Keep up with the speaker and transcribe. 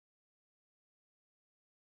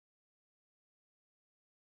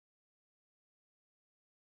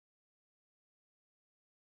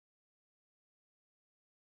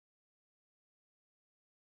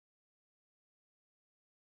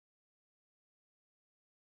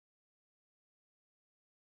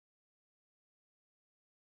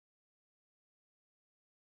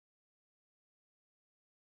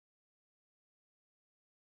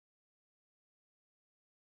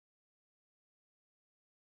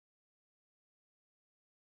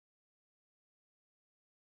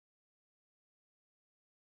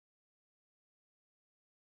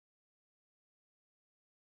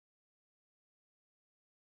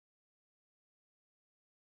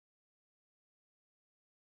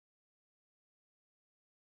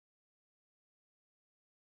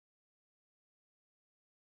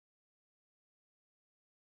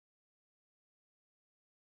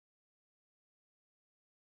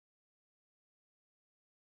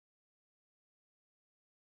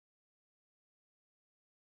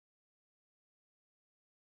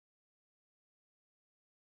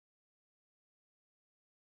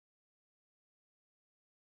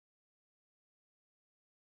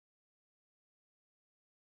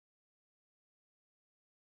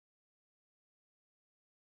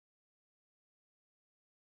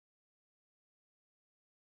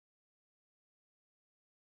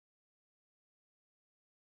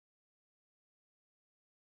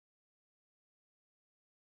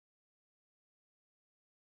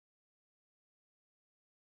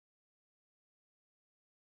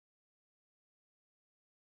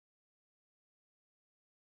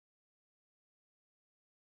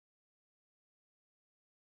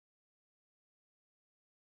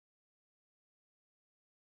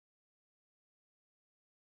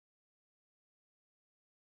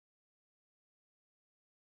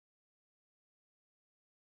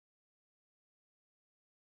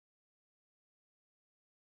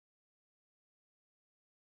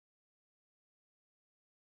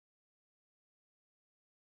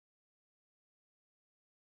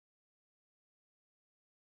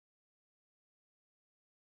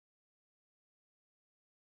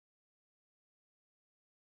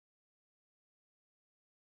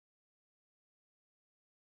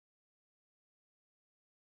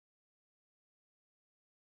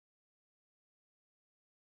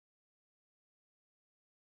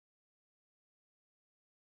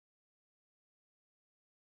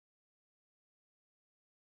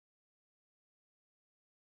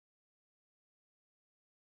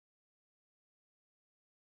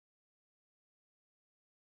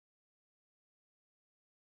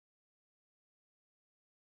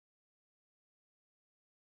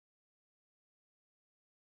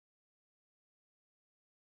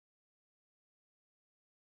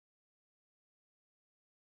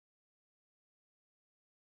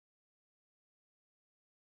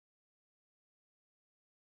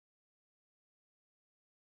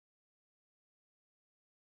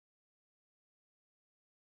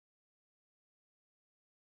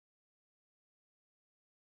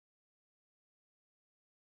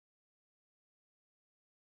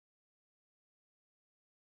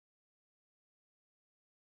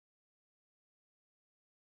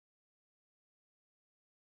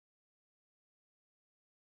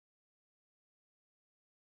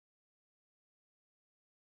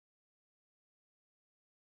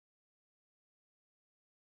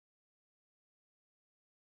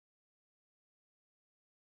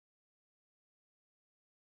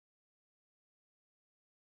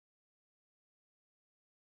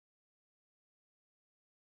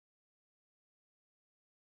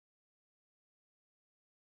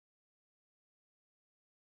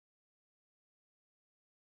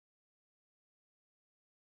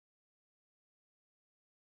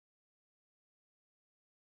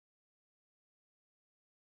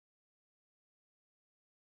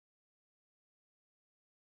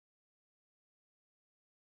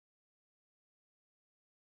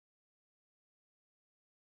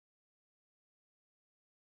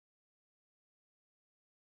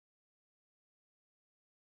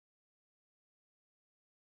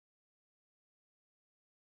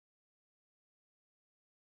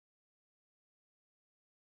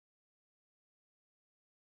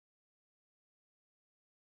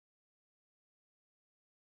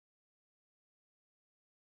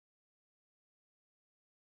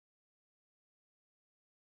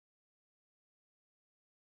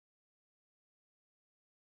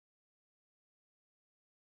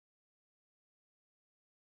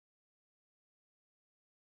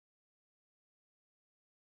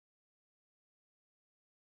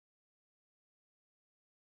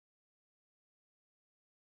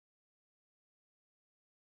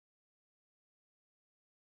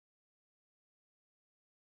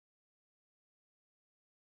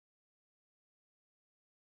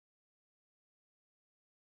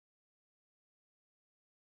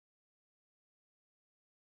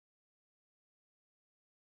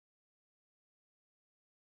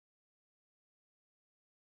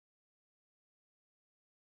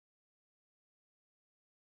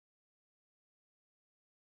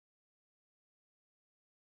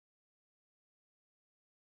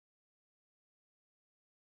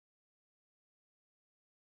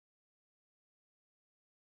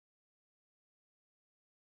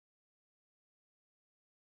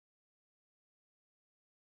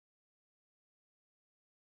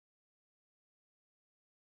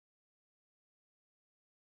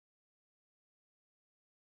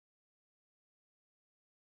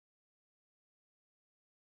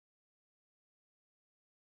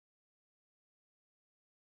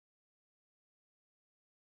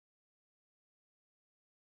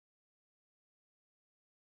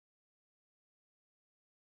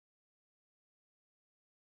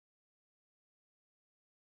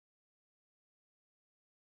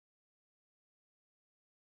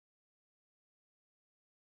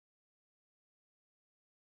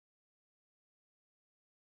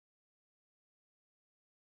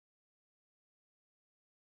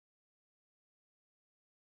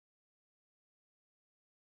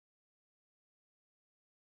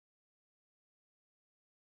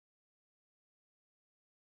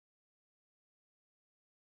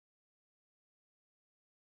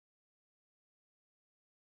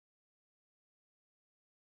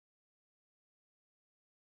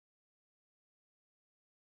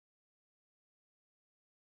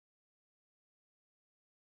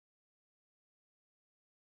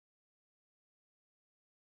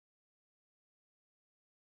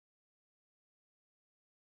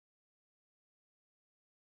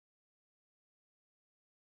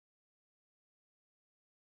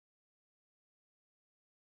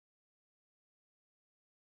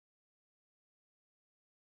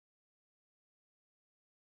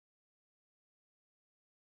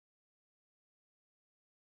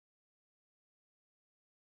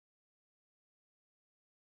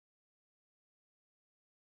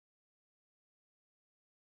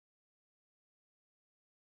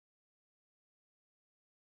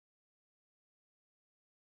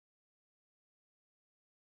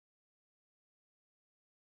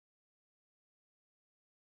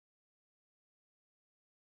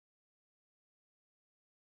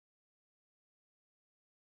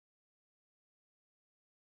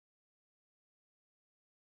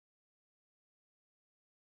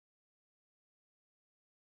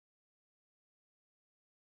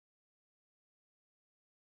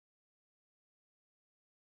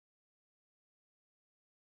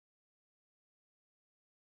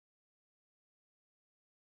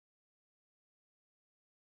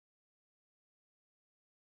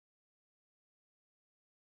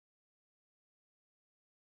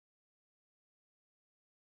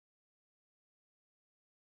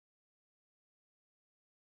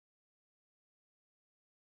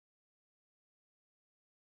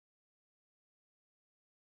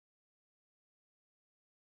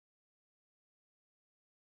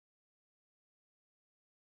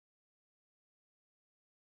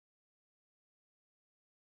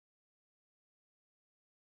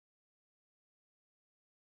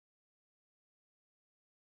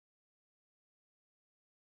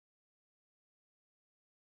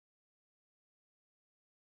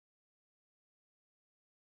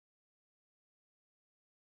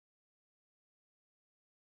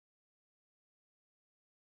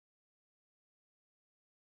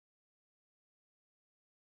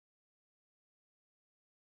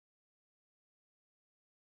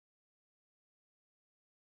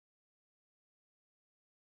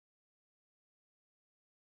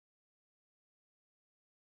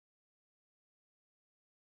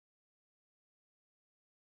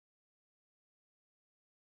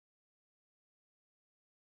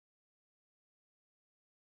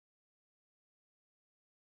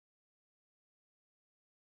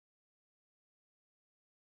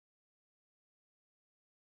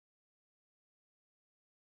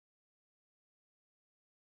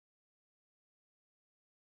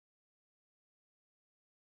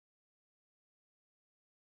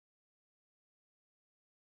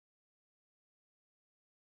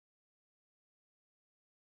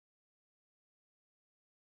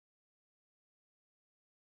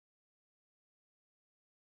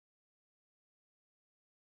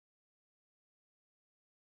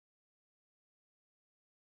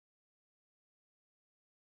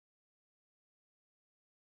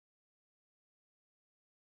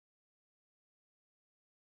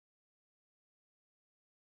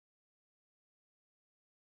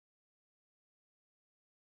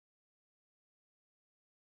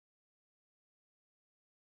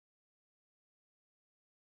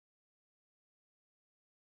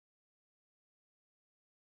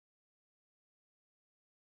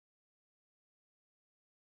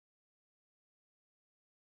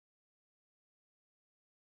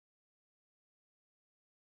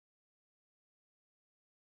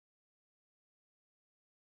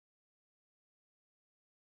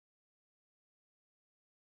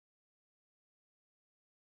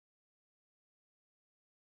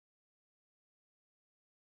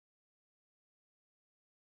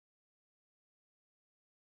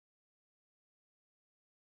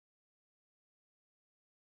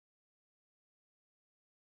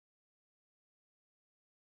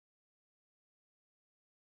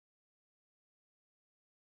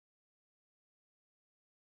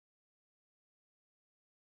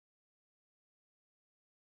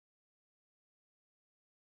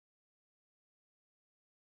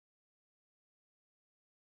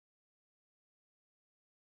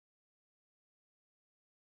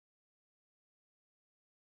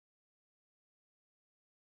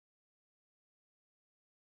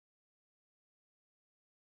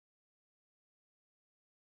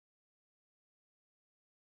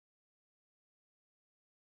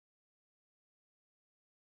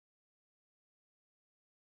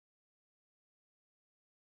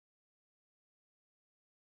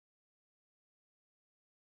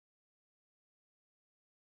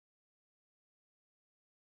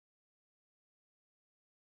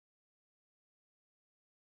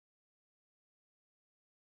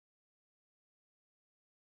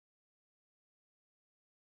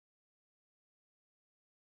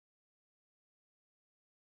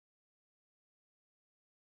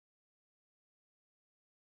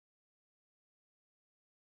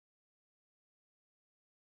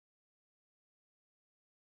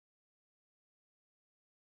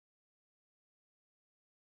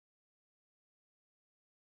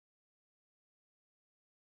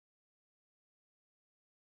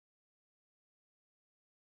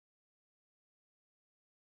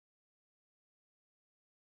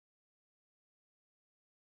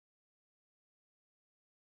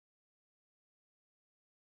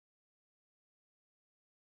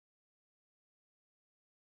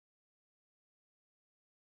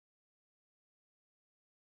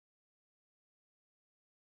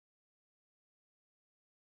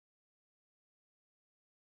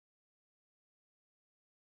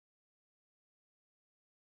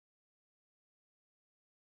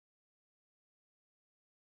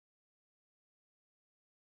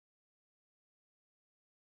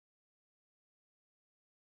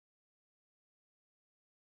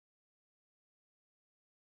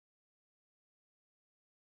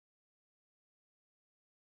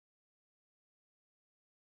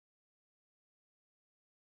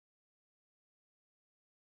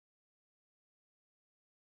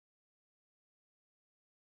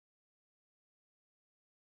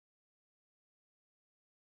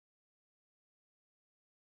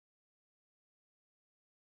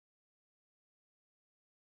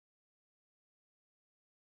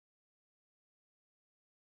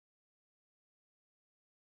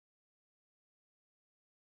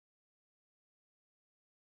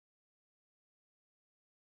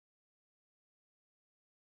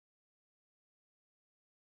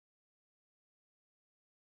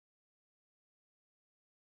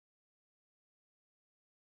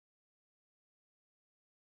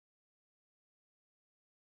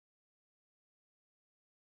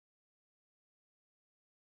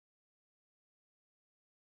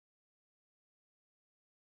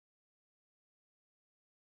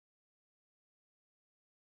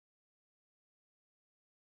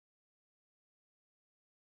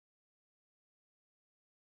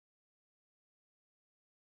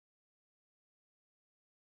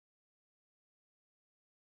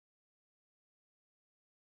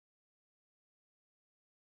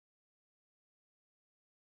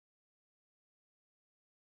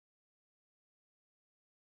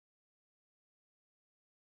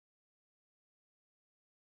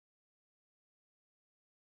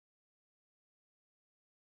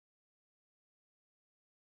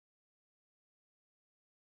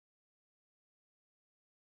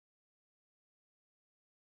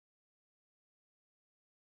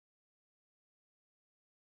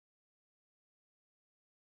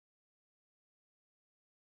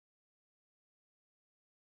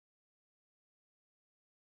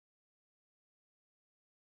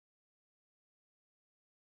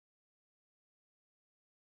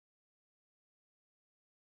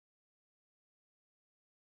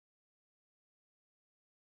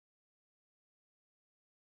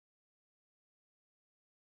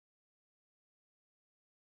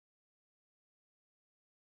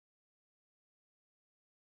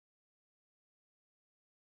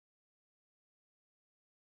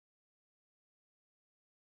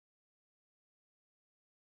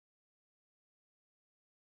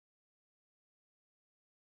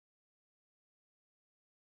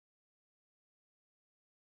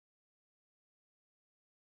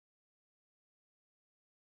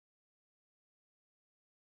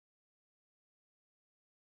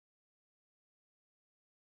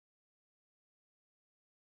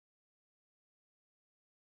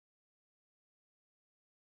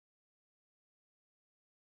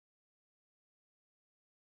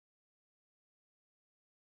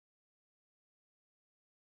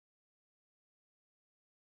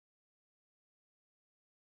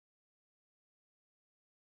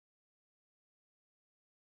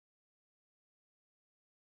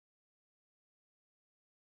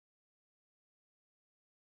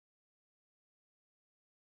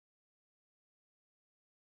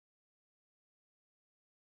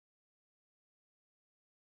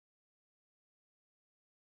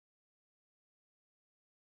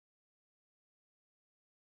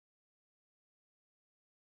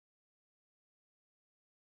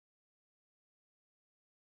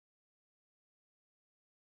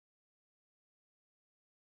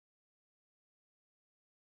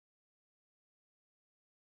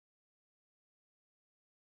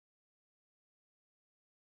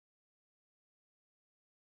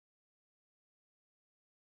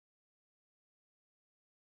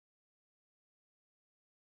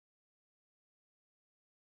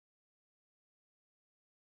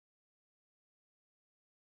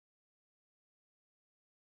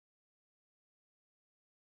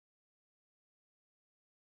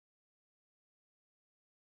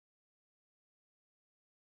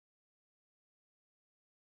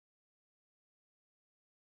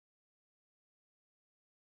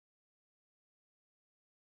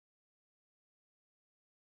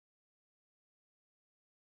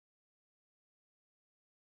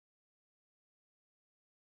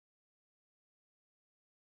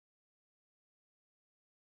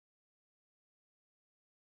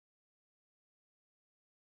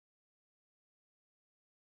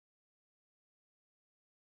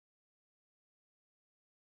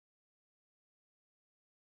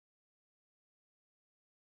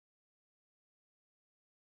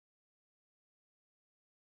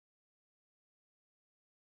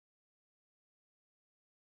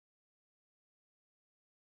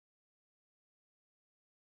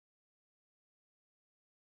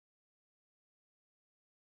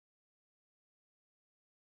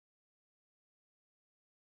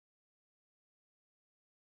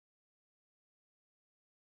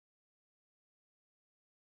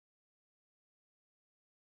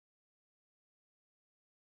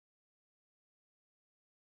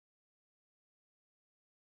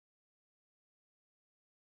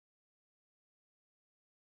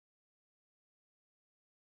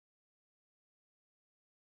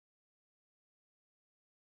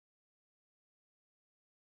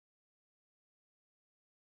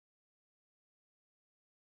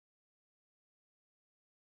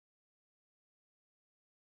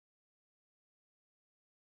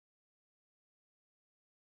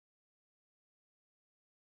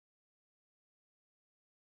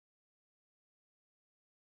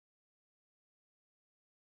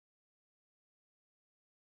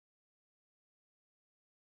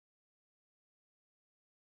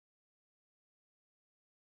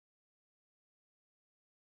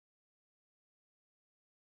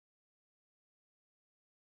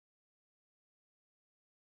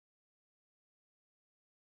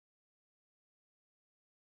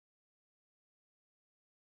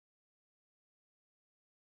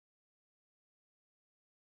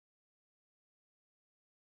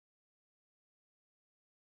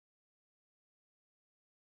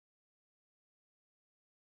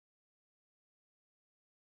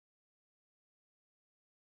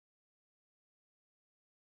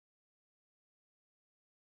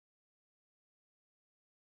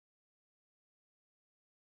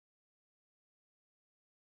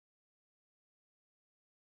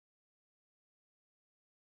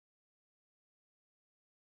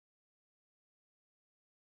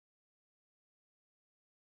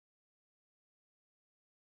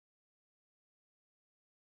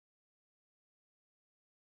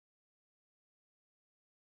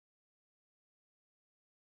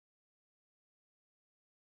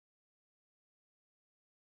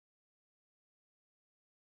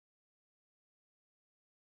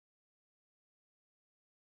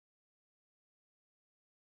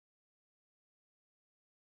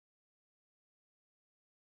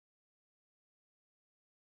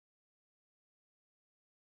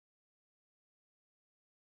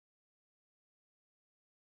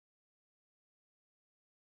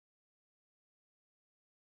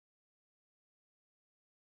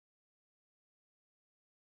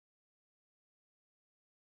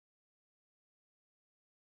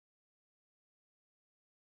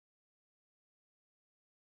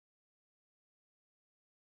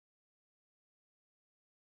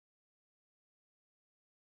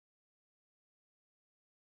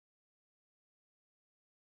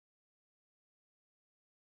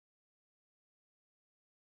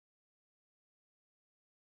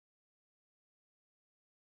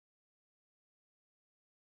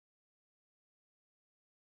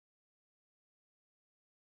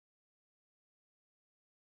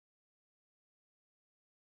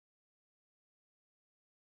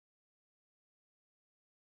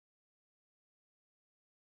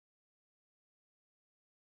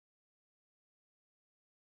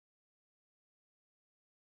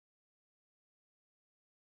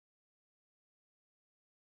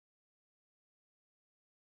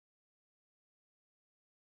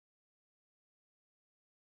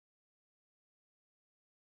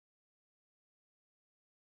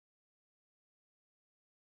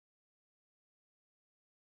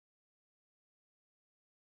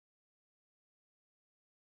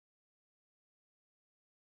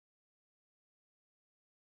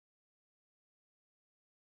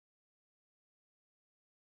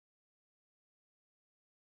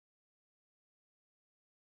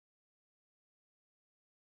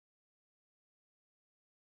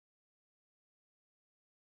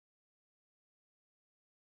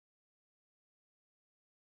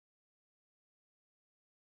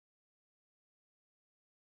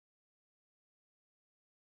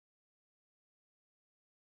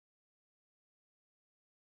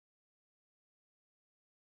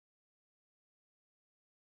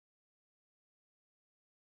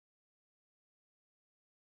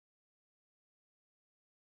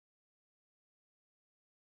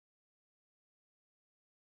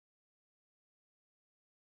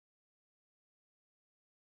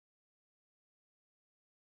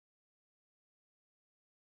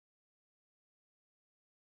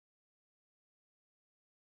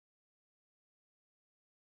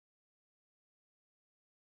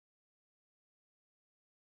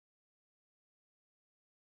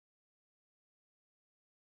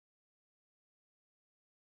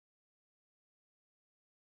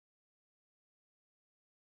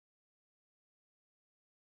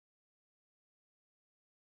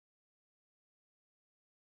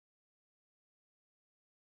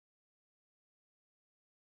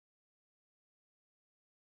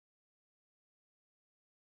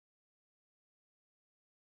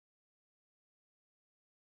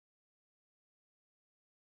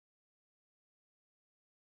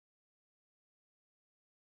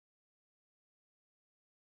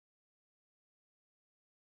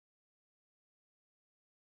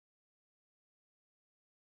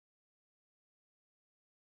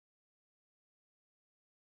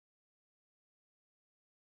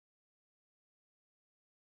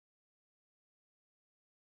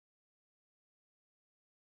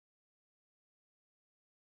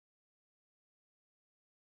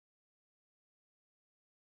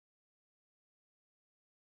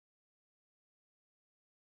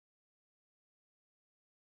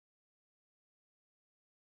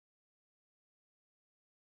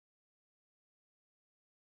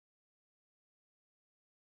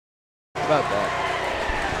about that?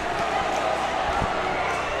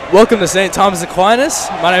 Welcome to St. Thomas Aquinas.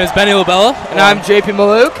 My name is Benny Labella. And I'm JP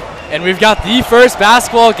Malouk. And we've got the first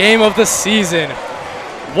basketball game of the season.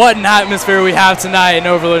 What an atmosphere we have tonight in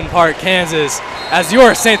Overland Park, Kansas, as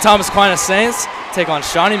your St. Thomas Aquinas Saints take on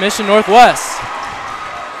Shawnee Mission Northwest.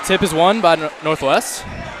 Tip is won by Northwest.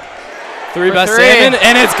 Three best salmon,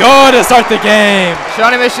 and it's good to start the game.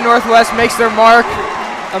 Shawnee Mission Northwest makes their mark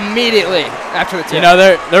immediately after the tip. You know,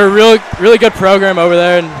 they're a really good program over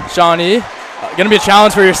there in Shawnee. Going to be a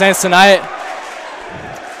challenge for your Saints tonight.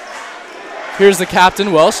 Here's the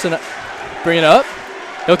captain, Welsh, to bring it up.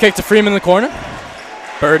 He'll kick to Freeman in the corner.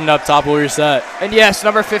 Burden up top will reset. And yes,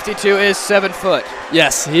 number 52 is 7 foot.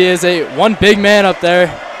 Yes, he is one big man up there.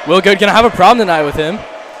 Will Good going to have a problem tonight with him.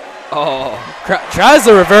 Oh. Tries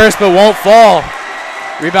the reverse but won't fall.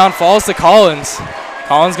 Rebound falls to Collins.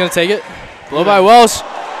 Collins going to take it. Blow by Welsh.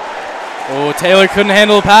 Oh, Taylor couldn't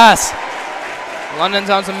handle the pass. London's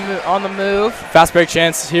on the move. Fast break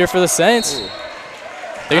chance here for the Saints. Ooh.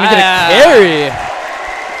 They're going to get a carry.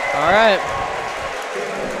 All right.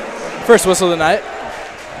 First whistle of the night.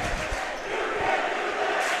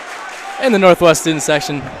 And the Northwest student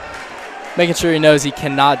section making sure he knows he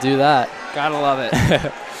cannot do that. Gotta love it.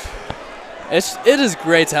 It is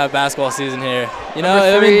great to have basketball season here. You know,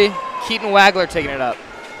 Number 3, I mean, Keaton Wagler taking it up.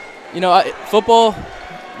 You know, football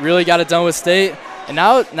really got it done with state, and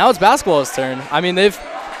now it's basketball's turn. I mean, they've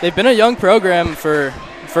been a young program for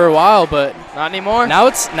a while, but not anymore. Now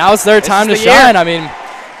it's their time to shine. I mean,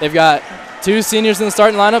 they've got 2 seniors in the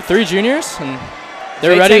starting lineup, 3 juniors, and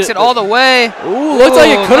they're ready. Takes it all the way. Ooh, looks like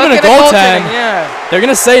it could have been a goaltend. Yeah. They're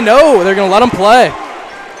gonna say no. They're gonna let him play.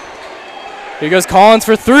 Here goes Collins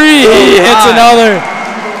for 3. He hits another.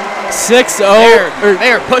 6-0.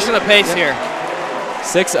 They are pushing the pace here.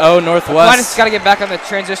 6-0 Northwest. Aquinas got to get back on the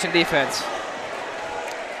transition defense.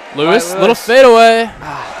 Lewis, little fadeaway.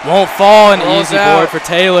 Won't fall. An easy board for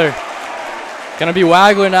Taylor. Gonna be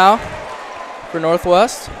Wagler now for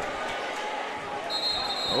Northwest.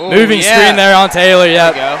 Ooh, moving screen there on Taylor.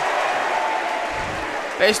 Yep. There we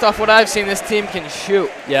go. Based off what I've seen, this team can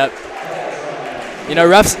shoot. Yep. You know,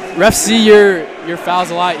 refs see your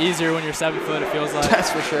fouls a lot easier when you're 7 foot, it feels like. That's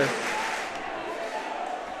for sure.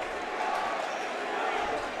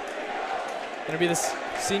 Gonna be this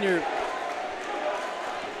senior.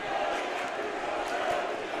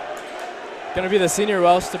 Gonna be the senior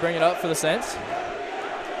Welsh to bring it up for the Saints.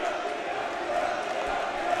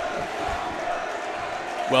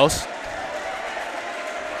 Welsh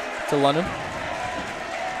to London.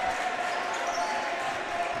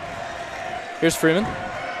 Here's Freeman.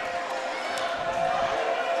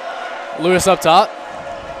 Lewis up top.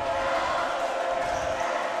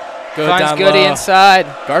 Good Finds down Goody low. inside.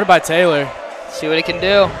 Guarded by Taylor. See what he can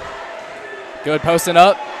do. Good posting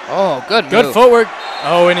up. Oh, good move. Good footwork.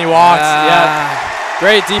 Oh, and he walks. Yeah.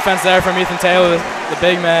 Great defense there from Ethan Taylor, the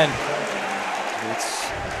big man.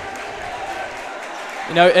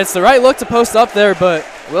 You know, it's the right look to post up there, but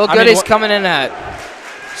Will Goody's coming in at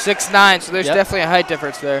 6'9", so there's definitely a height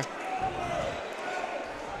difference there.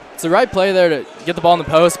 It's the right play there to get the ball in the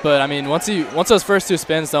post, but I mean, once those first 2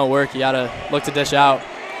 spins don't work, you gotta look to dish out.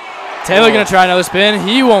 Taylor gonna try another spin.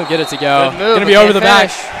 He won't get it to go. Good move. Gonna be over the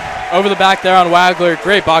back there on Wagler.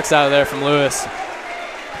 Great box out of there from Lewis.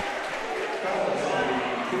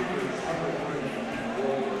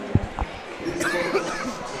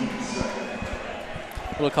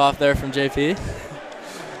 Little cough there from JP.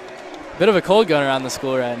 Bit of a cold going around the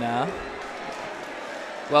school right now.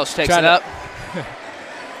 Welsh takes it up.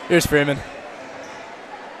 Here's Freeman.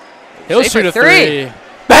 He'll shoot a 3.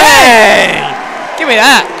 Bang! Give me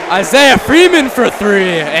that. Isaiah Freeman for 3,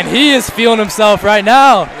 and he is feeling himself right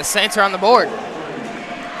now. And the Saints are on the board.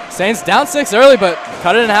 Saints down 6 early, but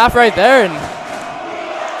cut it in half right there, and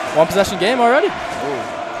 1 possession game already. Ooh.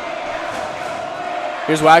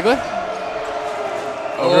 Here's Wagler.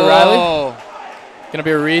 Over to Riley. Gonna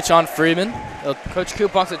be a reach on Freeman. Coach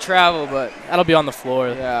Coop wants to travel, but that'll be on the floor.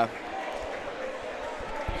 Yeah.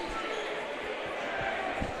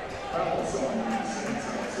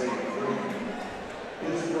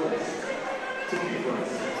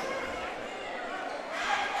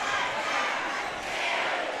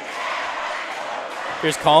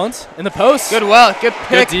 Here's Collins in the post. Good pick.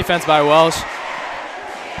 Good defense by Welsh.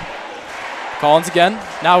 Collins again.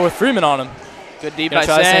 Now with Freeman on him. Good deep by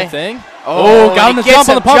Say. the same thing. Oh, got him the jump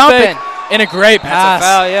on the pump fake. And a great pass. That's a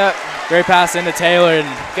foul, yeah. Great pass into Taylor.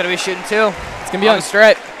 And gonna be shooting 2. It's gonna be on the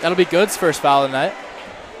stripe. That'll be Good's first foul of the night.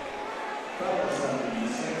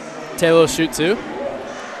 Taylor will shoot 2.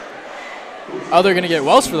 Oh, they're gonna get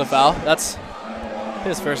Welsh for the foul. That's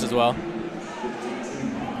his first as well.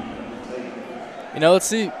 You know, let's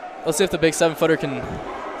see if the big 7-footer can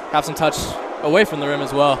have some touch away from the rim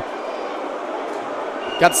as well.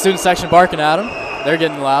 Got the student section barking at him. They're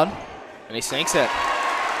getting loud. And he sinks it.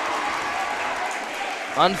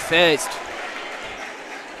 Unfazed.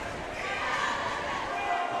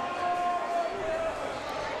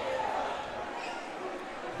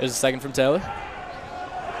 There's a second from Taylor.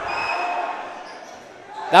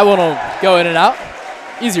 That one will go in and out.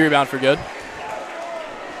 Easy rebound for good.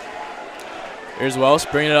 Here's Welsh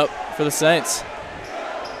bringing it up for the Saints.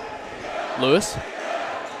 Lewis.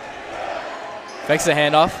 Fakes the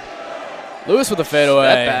handoff. Lewis with a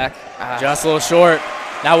fadeaway. Step back. Just a little short.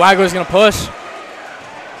 Now Wagler's going to push.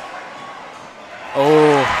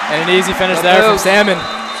 Oh, and an easy finish there from Salmon.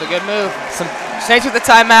 It's a good move. Saints with the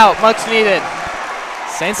timeout. Much needed.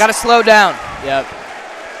 Saints got to slow down. Yep.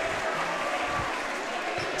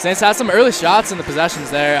 Saints had some early shots in the possessions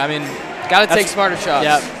there. I mean, got to take smarter shots.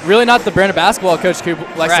 Yeah, really not the brand of basketball Coach Coop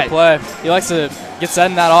likes to play. He likes to get set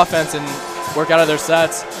in that offense and work out of their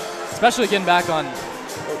sets, especially getting back on.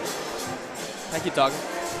 I keep talking.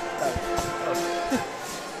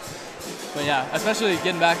 But yeah, especially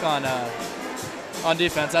getting back on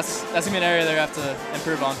defense. That's gonna be an area they have to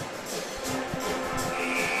improve on.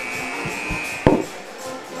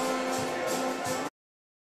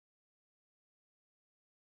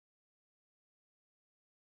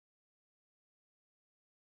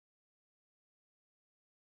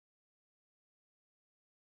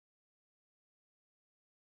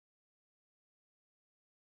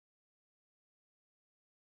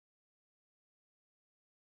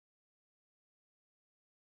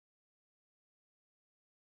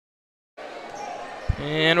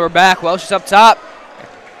 And we're back. Welsh is up top.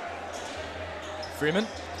 Freeman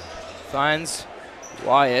finds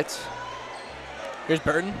Wyatt. Here's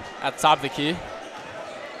Burton at the top of the key.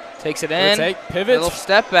 Takes it in. Take, pivots. Little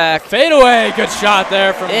step back. Fade away. Good shot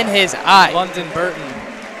there from in his eye. London Burton.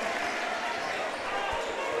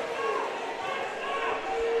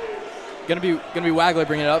 Gonna be Wagler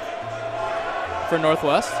bringing it up for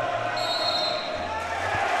Northwest.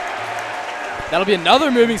 That'll be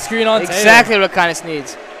another moving screen on Taylor. Exactly what Aquinas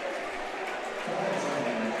needs.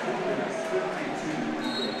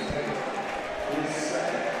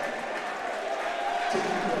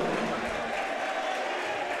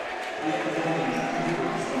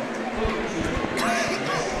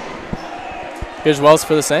 Here's Wells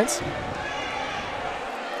for the Saints.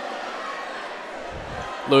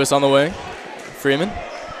 Lewis on the wing. Freeman.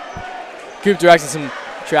 Coop directing some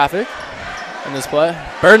traffic in this play.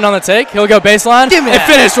 Burton on the take. He'll go baseline. And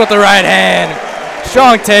finish with the right hand.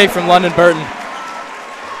 Strong take from London Burton.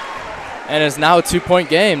 And it's now a 2-point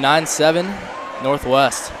game. 9-7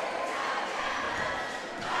 Northwest.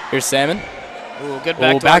 Here's Salmon. Ooh, good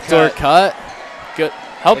backdoor cut. Good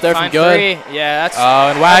help there from Good. Yeah, that's. Oh,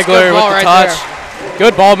 and Wagler with the touch. There.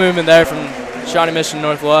 Good ball movement there from Shawnee Mission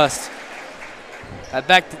Northwest. That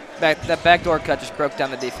backdoor cut just broke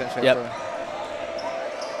down the defense right there.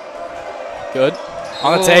 Good.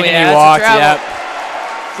 On the take, and he walked. Yep.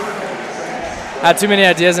 Had too many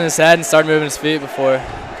ideas in his head and started moving his feet before he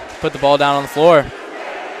put the ball down on the floor.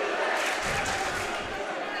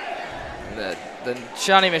 The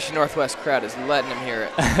Shawnee Mission Northwest crowd is letting him hear it.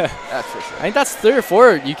 That's for sure. I think that's 3 or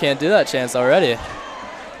 4 you can't do that chance already.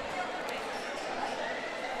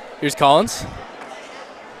 Here's Collins.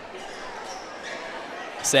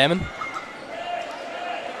 Salmon.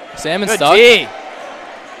 Salmon stuck. D.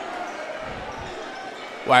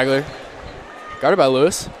 Wagler. Guarded by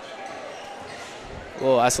Lewis. A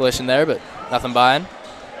little isolation there, but nothing buying.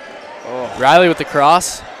 Oh. Riley with the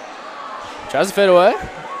cross. Tries to fade away.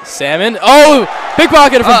 Salmon. Oh!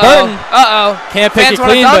 Pickpocketed from Burton. Can't pick it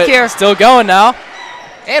clean, but here. Still going now.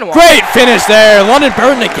 And one. Great finish there. London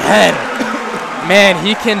Burton again. Man,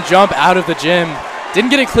 he can jump out of the gym. Didn't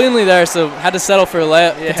get it cleanly there, so had to settle for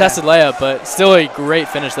a contested layup, but still a great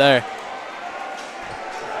finish there.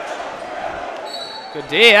 Good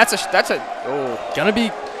D. That's gonna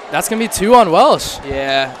be 2 on Welsh.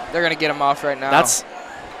 Yeah, they're gonna get him off right now. That's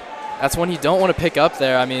when you don't want to pick up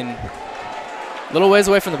there. I mean, little ways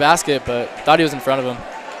away from the basket, but thought he was in front of him.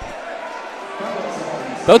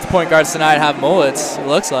 Both the point guards tonight have mullets, it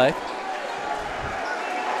looks like.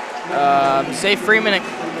 Say Freeman and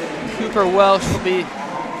Cooper Welsh will be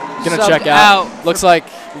gonna check out. Looks like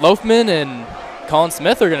Loafman and Colin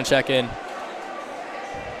Smith are gonna check in.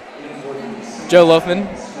 Joe Loafman,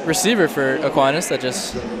 receiver for Aquinas that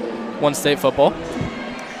just won state football.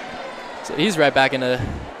 So he's right back into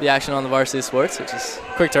the action on the varsity sports, which is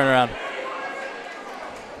quick turnaround.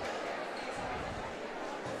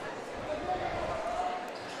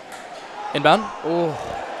 Inbound. Oh.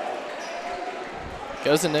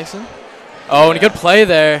 Goes to Nixon. Oh, and a good play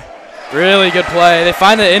there. Really good play. They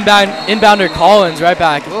find the inbounder Collins right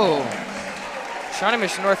back. Whoa. Shawnee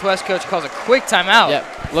Mission Northwest coach calls a quick timeout.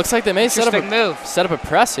 Yep. Looks like they may set up a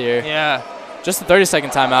press here. Yeah. Just a 30-second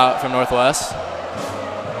timeout from Northwest.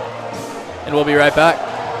 And we'll be right back.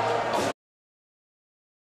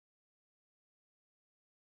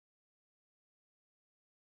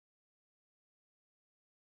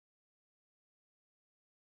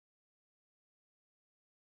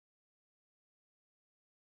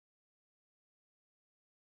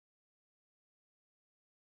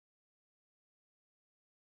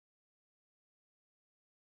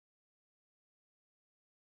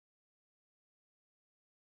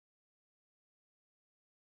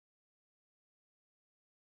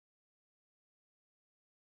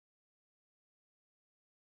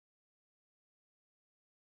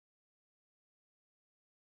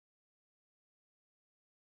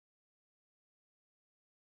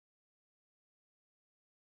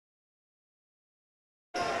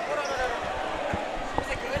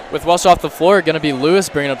 With Welsh off the floor, going to be Lewis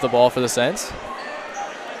bringing up the ball for the Saints.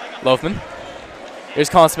 Loafman. Here's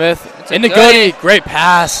Colin Smith. Into Goody. Great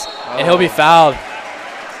pass. Oh. And he'll be fouled.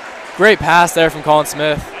 Great pass there from Colin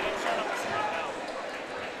Smith.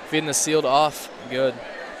 Feeding the sealed off. Good.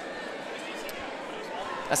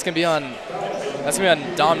 That's gonna be on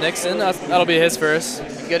Dom Nixon. That'll be his first.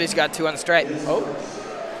 Goody's got 2 on the strike. Oh.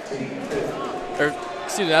 Or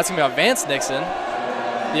excuse me, that's gonna be on Vance Nixon,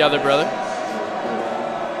 the other brother.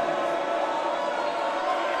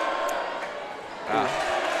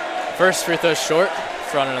 First free throw short,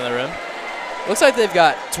 front end of the rim. Looks like they've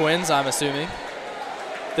got twins, I'm assuming.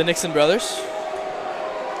 The Nixon brothers.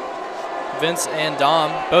 Vince and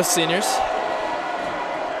Dom, both seniors.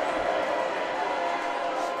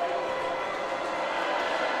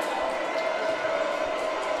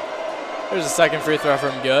 There's a second free throw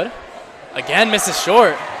from Good. Again, misses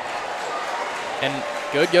short. And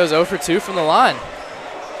Good goes 0 for 2 from the line.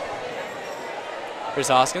 Here's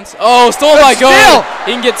Hoskins. Oh, stolen by Good.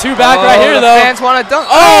 He can get 2 back right here, though. Fans want to dunk.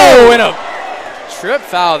 Oh, and a trip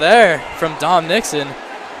foul there from Dom Nixon.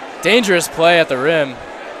 Dangerous play at the rim.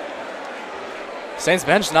 Saints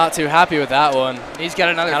bench not too happy with that one. He's got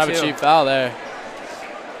another kind of a cheap foul there.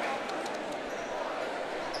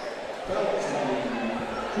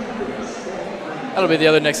 That'll be the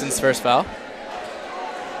other Nixon's first foul.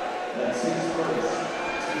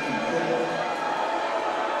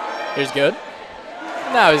 Here's Good.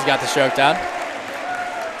 Now he's got the stroke down.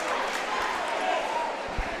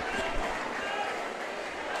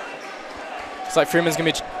 Looks like Freeman's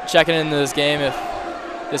going to be checking into this game if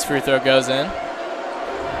this free throw goes in.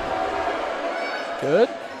 Good.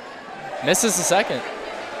 Misses the second.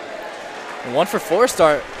 1 for 4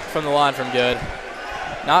 start from the line from Good.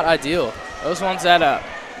 Not ideal. Those ones add up.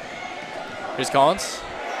 Here's Collins.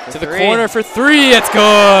 To the corner for 3. It's good.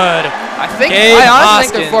 I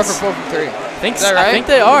honestly think they're 4 for 4 from 3. Is that right? I think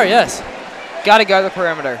they are, yes. Got to go to the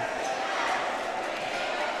perimeter.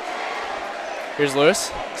 Here's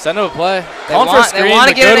Lewis. Send him a play. They want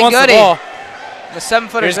to get it in Goody. The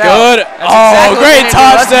 7-footer's out. Good. Oh, great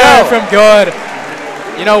touch there from Good.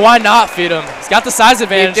 You know, why not feed him? He's got the size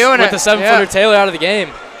advantage with the 7-footer Taylor out of the game.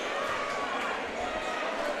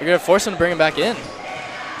 You're going to force him to bring him back in.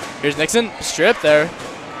 Here's Nixon. Strip there.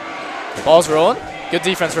 Ball's rolling. Good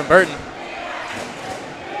defense from Burton.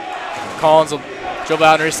 Collins will dribble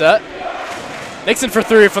out and reset. Nixon for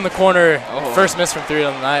 3 from the corner. Oh. First miss from 3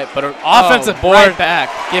 on the night, but an offensive board. Right back.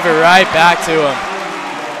 Give it right back to him.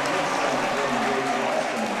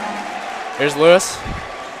 Here's Lewis.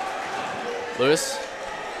 Lewis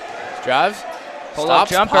drives.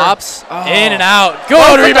 Stops, pops, in and out.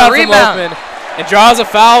 Good rebound from Loafman. And draws a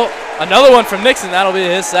foul. Another one from Nixon. That'll be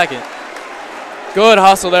his second. Good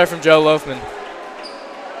hustle there from Joe Loafman.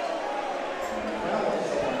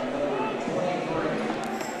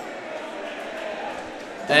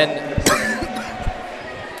 And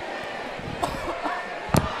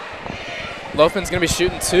Loafman's going to be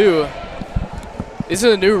shooting 2. These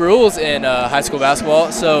are the new rules in high school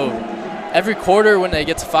basketball. So every quarter when they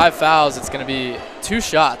get to 5 fouls, it's going to be 2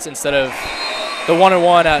 shots instead of the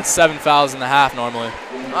 1-and-1 at 7 fouls in the half normally.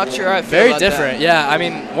 Not sure I feel Very about different, that. yeah. I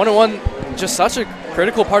mean, 1-and-1, just such a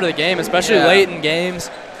critical part of the game, especially late in games.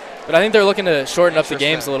 But I think they're looking to shorten up the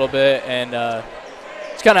games a little bit and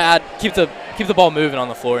just kind of keep the ball moving on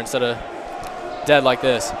the floor instead of dead like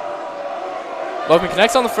this. Loafman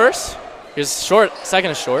connects on the first. Here's short.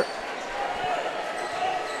 Second is short.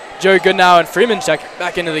 Joey Goodnow and Freeman check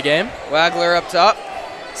back into the game. Wagler up top.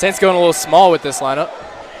 Saints going a little small with this lineup.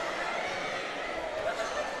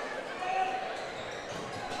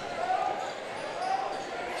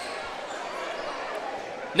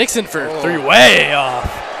 Nixon for three, way off.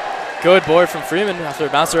 Good board from Freeman after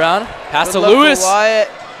it bounced around. Pass to Lewis.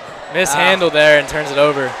 Mishandled there and turns it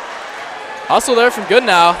over. Hustle there from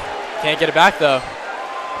Goodnow. Can't get it back though.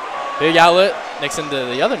 Big outlet. Nixon to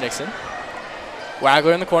the other Nixon.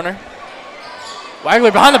 Wagler in the corner.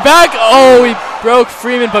 Wagler behind the back. Oh, he broke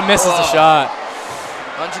Freeman but misses the shot.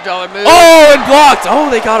 $100 move. Oh, and blocked. Oh,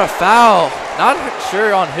 they got a foul. Not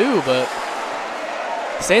sure on who, but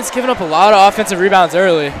Saints giving up a lot of offensive rebounds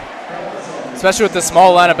early. Especially with the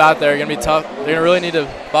small lineup out there. Going to be tough. They're going to really need to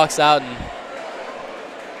box out and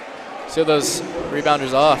seal those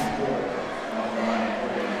rebounders off.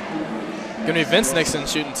 Going to be Vince Nixon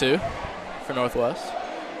shooting 2 for Northwest.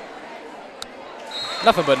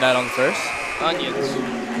 Nothing but net on the first. Onions.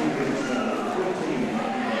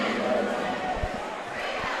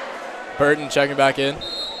 Burton checking back in.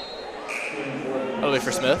 That'll be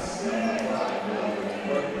for Smith.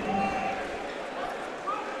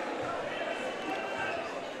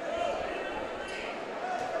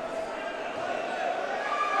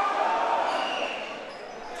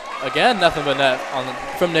 Again, nothing but net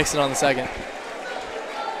from Nixon on the second.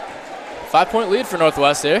 5-point lead for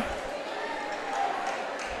Northwest here.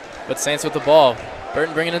 But Saints with the ball.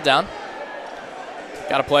 Burton bringing it down.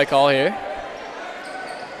 Got a play call here.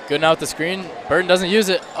 Good now with the screen. Burton doesn't use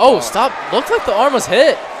it. Oh, stop. Looked like the arm was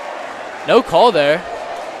hit. No call there.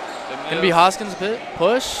 Gonna be Hoskins'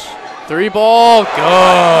 push. 3 ball. Good.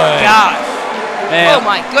 Gosh. Man. Oh,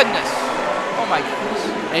 my goodness. Oh, my goodness.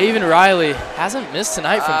 Even Riley hasn't missed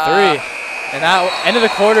tonight from 3. And that end of the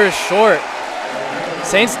quarter is short.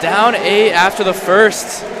 Saints down 8 after the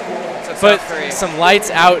first. But some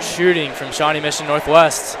lights out shooting from Shawnee Mission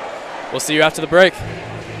Northwest. We'll see you after the break.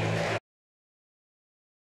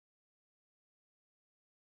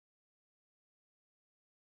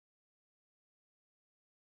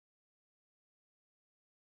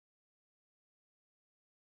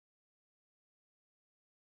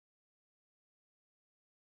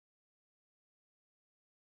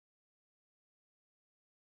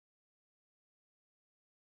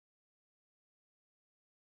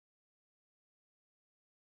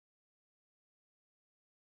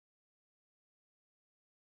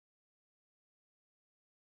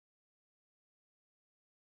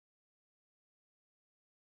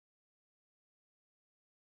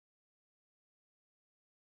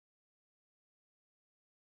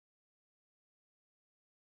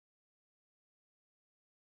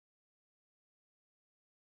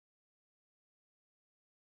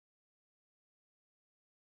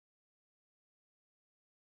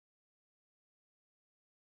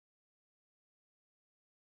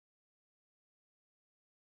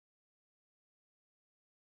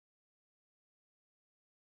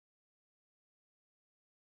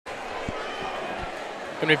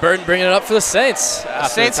 Gonna be Burton bringing it up for the Saints.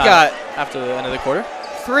 After the end of the quarter.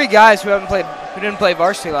 3 guys who didn't play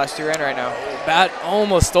varsity last year in right now. Bat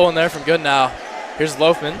almost stolen there from Goodnow. Here's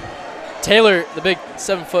Loafman. Taylor, the big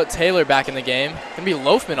 7-foot Taylor back in the game. Gonna be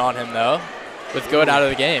Loafman on him though, with Good out of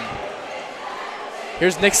the game.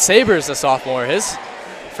 Here's Nick Sabers, a sophomore, his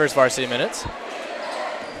first varsity minutes.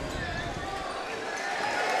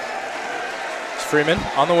 It's Freeman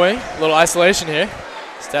on the wing. A little isolation here.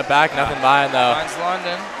 Step back, nothing behind though. Finds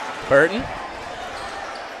London. Burton.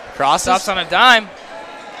 Crosses. Stops on a dime.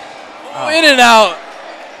 Oh. In and out.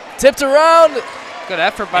 Tipped around. Good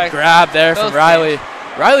effort by. Grab there from Riley.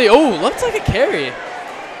 Riley, oh, looks like a carry.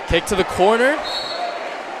 Kick to the corner.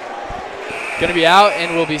 Gonna be out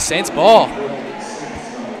and will be Saints ball.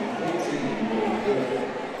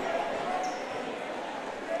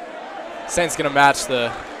 Saints gonna match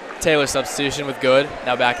the Taylor substitution with Good,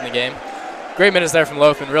 now back in the game. Great minutes there from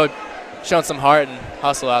Loafman, really showing some heart and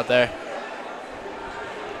hustle out there.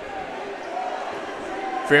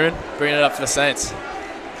 Freeman bringing it up for the Saints.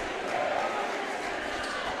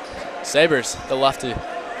 Sabers, the lefty.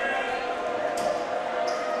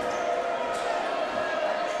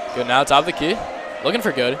 Good now, top of the key. Looking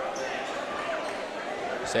for Good.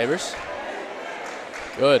 Sabers.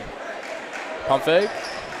 Good. Pump fake.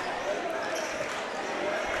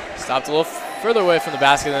 Stopped a little further away from the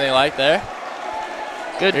basket than they like there.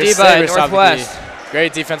 Good D by Northwest.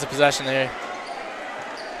 Great defensive possession there.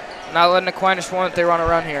 Not letting Aquinas want they want to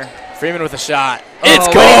run here. Freeman with a shot. Oh, it's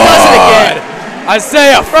good! Does it again.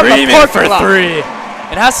 Isaiah Freeman for 3.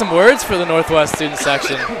 It has some words for the Northwest student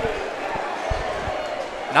section.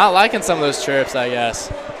 Not liking some of those chirps, I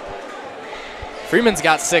guess. Freeman's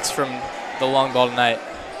got 6 from the long ball tonight.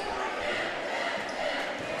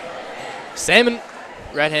 Salmon,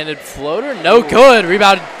 right-handed floater, no good.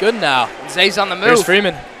 Rebounded good now. Zay's on the move. Here's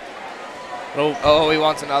Freeman. Oh, he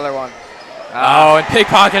wants another one. Oh, and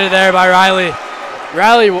pickpocketed there by Riley.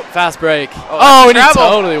 Riley, fast break. Oh, and he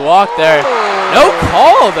totally walked there. No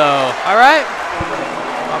call, though. All right.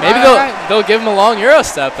 Maybe they'll give him a long Euro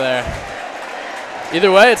step there.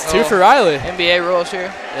 Either way, it's 2 for Riley. NBA rules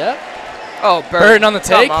here. Yep. Oh, Burton on the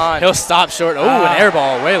take. He'll stop short. Oh, an air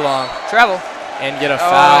ball, way long. Travel. And get a foul.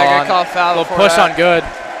 I got called foul. A little push on good.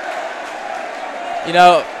 You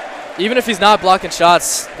know, even if he's not blocking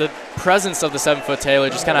shots, the presence of the 7-foot Taylor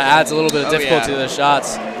just kind of adds a little bit of difficulty to the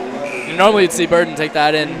shots. Normally you'd see Burton take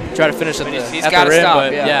that in, try to finish at the rim,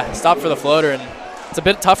 but yeah, stop for the floater, and it's a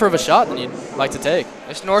bit tougher of a shot than you'd like to take.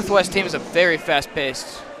 This Northwest team is a very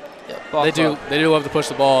fast-paced ball club. They do love to push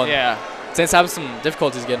the ball. Yeah. Saints having some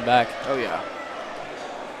difficulties getting back. Oh, yeah.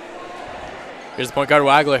 Here's the point guard,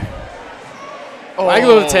 Wagler. Oh.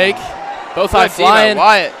 Wagler with a take. Both high flying.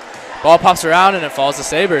 Wyatt. Ball pops around, and it falls to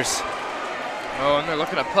Sabres. Oh, and they're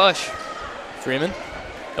looking to push. Freeman.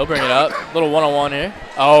 He'll bring it up. Little one-on-one here.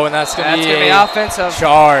 Oh, and that's going to be offensive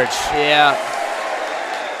charge. Yeah.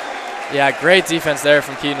 Yeah, great defense there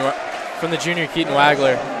from the junior Keaton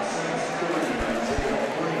Wagler.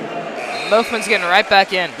 Loafman's getting right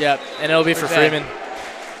back in. Yep, and it'll be for Freeman.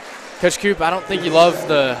 Coach Coop, I don't think you love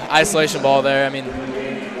the isolation ball there. I mean,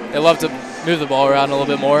 they love to move the ball around a little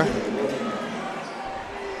bit more.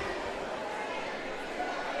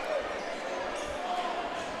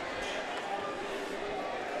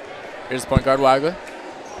 Here's the point guard, Wagler.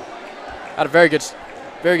 Had a very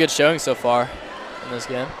good showing so far in this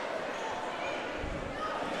game.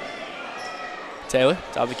 Taylor,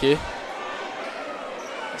 top of the key.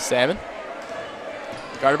 Salmon.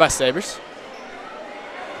 Guarded by Sabres.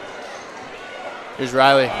 Here's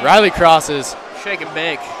Riley. Riley crosses. Shake and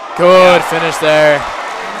bake. Good finish there.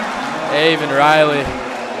 Dave and Riley.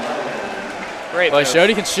 Great. Well, he showed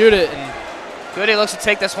he can shoot it. And Goody looks to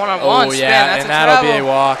take this one-on-one. Oh, yeah, and that'll be a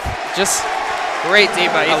walk. Just great D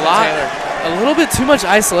by Ethan Taylor. A little bit too much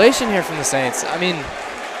isolation here from the Saints. I mean,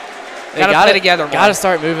 they gotta play together more. Gotta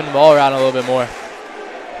start moving the ball around a little bit more.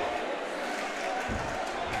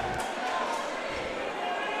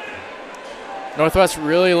 Northwest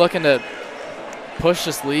really looking to push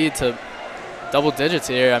this lead to double digits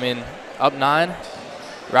here. I mean, up 9.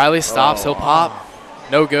 Riley stops. He'll pop.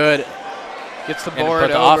 No good. Gets the board but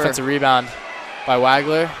the over. offensive rebound by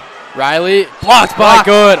Wagler. Riley blocked by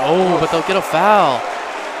Good. Oh, but they'll get a foul.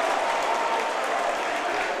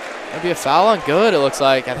 There'll be a foul on Good, it looks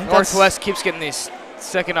like. I think Northwest keeps getting these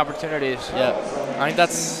second opportunities. Yeah. I think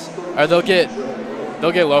that's – or they'll get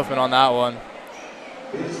Loafman on that one.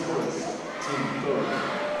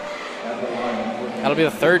 That'll be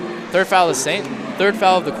the third foul of the Saints. Third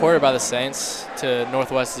foul of the quarter by the Saints to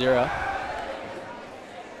Northwest 0.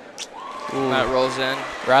 Ooh. That rolls in.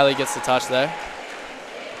 Riley gets the touch there.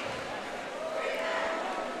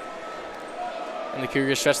 And the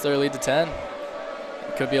Cougars stretch their lead to 10.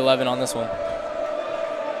 It could be 11 on this one.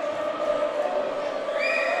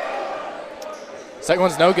 Second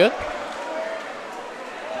one's no good.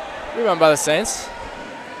 Rebound by the Saints.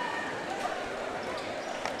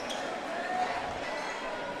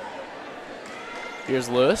 Here's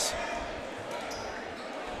Lewis.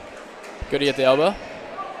 Goody at the elbow.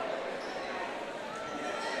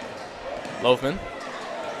 Loafman.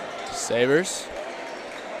 Sabres.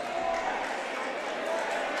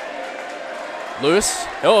 Lewis.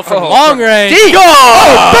 Oh, from long range. Deep.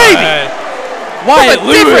 Oh, baby. Wyatt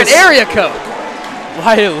Lewis. Different area code.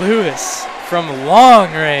 Wyatt Lewis from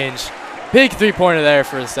long range. Big three-pointer there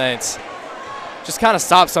for the Saints. Just kind of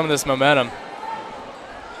stopped some of this momentum.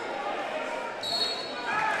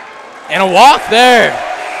 And a walk there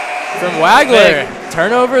from Wagler. Big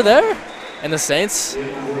turnover there. And the Saints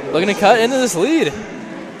looking to cut into this lead.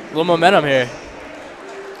 A little momentum here.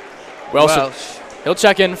 Welsh. He'll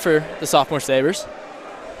check in for the sophomore Sabres.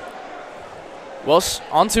 Welsh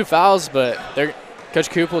on 2 fouls, but Coach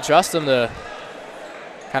Coop will trust him to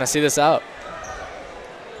kind of see this out.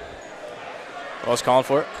 Welsh calling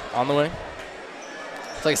for it on the wing.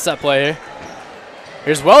 It's like a set play here.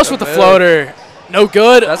 Here's Welsh with the floater. No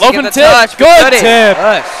good. Loafman tip. Good tip.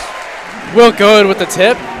 Nice. Will Good with the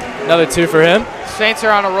tip. Another 2 for him. Saints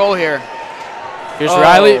are on a roll here. Here's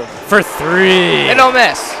Riley for 3. They don't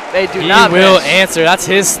miss. They do not miss. He will answer. That's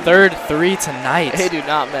his 3rd 3 tonight. They do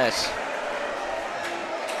not miss.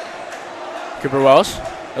 Cooper Welsh.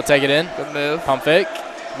 He'll take it in. Good move. Pump fake.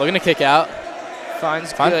 Looking to kick out.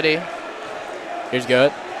 Finds Goody. Here's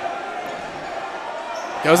Good.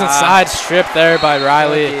 Goes inside, stripped there by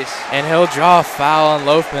Riley. And he'll draw a foul on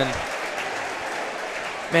Loafman.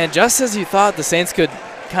 Man, just as you thought the Saints could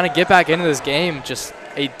kind of get back into this game, just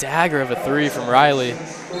a dagger of a 3 from Riley.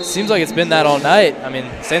 Seems like it's been that all night. I mean,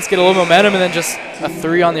 Saints get a little momentum and then just a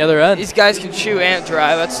 3 on the other end. These guys can shoot and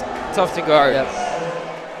drive. That's tough to guard. Yep.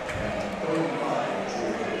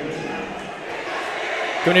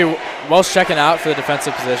 Gonna be Welsh checking out for the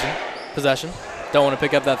defensive possession. Don't want to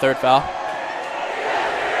pick up that 3rd foul.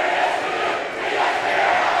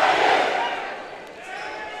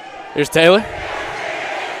 Here's Taylor.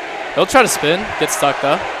 He'll try to spin. Gets stuck,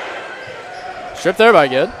 though. Stripped there by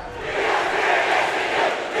Good.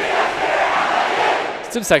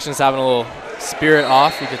 Student section's having a little spirit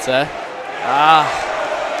off, you could say.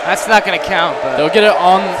 That's not going to count. But they'll get it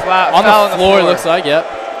on the floor, it looks like, yep.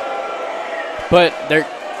 But they're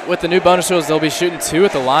with the new bonus rules, they'll be shooting 2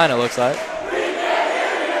 at the line, it looks like.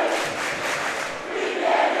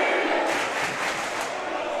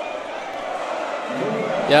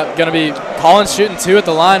 Yep, going to be Collins shooting 2 at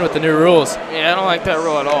the line with the new rules. Yeah, I don't like that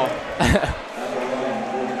rule at all.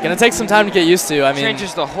 Going to take some time to get used to. I mean,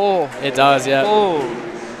 changes the whole. It does, yeah. Whole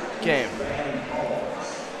game.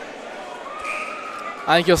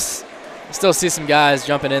 I think you'll still see some guys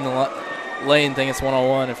jumping in the lane, think it's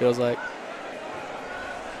one-on-one, it feels like.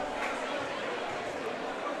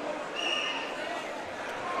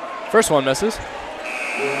 First one misses.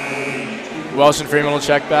 Welsh and Freeman will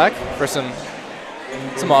check back for some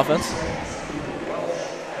offense.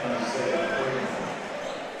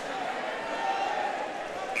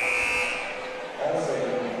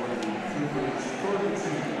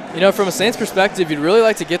 You know, from a Saints perspective, you'd really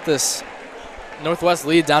like to get this Northwest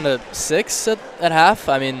lead down to 6 at half.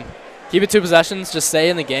 I mean, keep it 2 possessions, just stay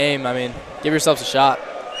in the game. I mean, give yourselves a shot.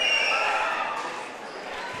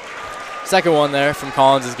 Second one there from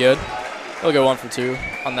Collins is good. He'll go 1 for 2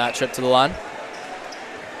 on that trip to the line.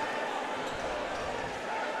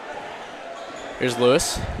 Here's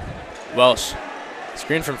Lewis. Welsh.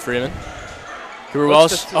 Screen from Freeman. Cooper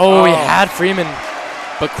Welsh. Oh, he had Freeman.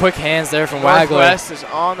 But quick hands there from Wagler. Northwest is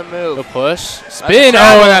on the move. Go push. Spin.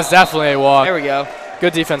 Oh, and that's definitely a walk. There we go.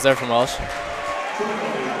 Good defense there from Welsh.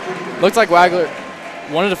 Looked like Wagler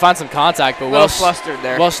wanted to find some contact, but Welsh flustered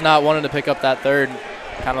there. Welsh not wanting to pick up that 3rd.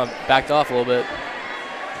 Kind of backed off a little bit.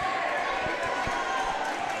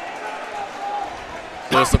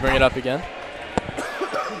 Lewis will bring it up again.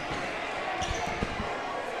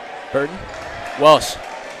 Burton. Welsh.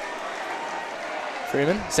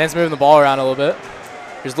 Freeman. Saints moving the ball around a little bit.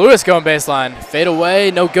 Here's Lewis going baseline. Fade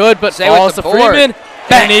away. No good, but falls to Freeman.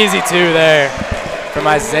 And an easy 2 there from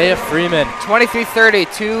Isaiah Freeman. 23-30,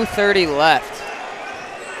 2:30 left.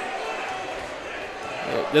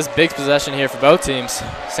 This big possession here for both teams.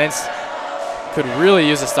 Saints could really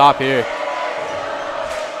use a stop here.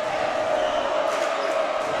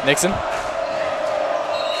 Nixon.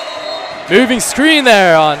 Moving screen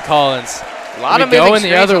there on Collins. A lot of moving going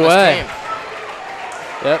the other way. Game.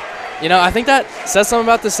 Yep. You know, I think that says something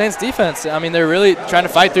about the Saints defense. I mean, they're really trying to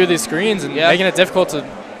fight through these screens and making it difficult to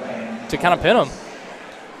kind of pin them.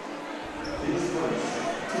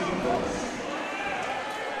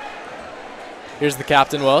 Here's the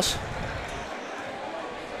captain, Welsh.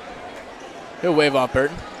 He'll wave off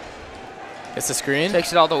Burton. Gets the screen.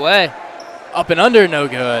 Takes it all the way. Up and under, no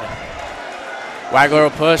good. Wagler will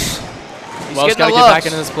push. Welsh got to get back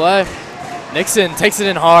into this play. Nixon takes it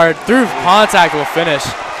in hard. Through contact will finish.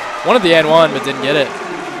 Wanted the and one, but didn't get it.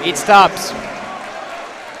 8 stops.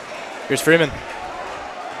 Here's Freeman.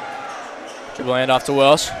 Dribble hand off to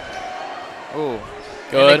Welsh. Ooh.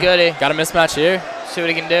 Good. Goodie. Got a mismatch here. See what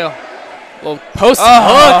he can do. Little post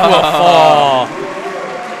hook will fall.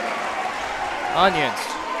 Onions.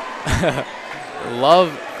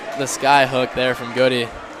 Love the sky hook there from Goody.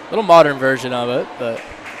 Little modern version of it, but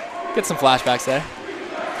get some flashbacks there.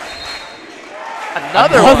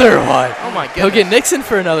 Another one. Oh my goodness. He'll get Nixon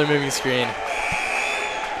for another moving screen.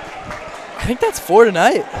 I think that's 4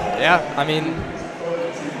 tonight. Yeah. I mean,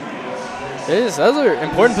 those are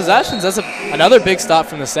important possessions. That's another big stop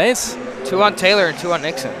from the Saints. 2 on Taylor and 2 on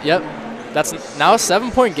Nixon. Yep. That's now a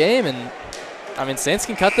 7-point game, and I mean, Saints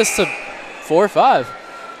can cut this to 4 or 5.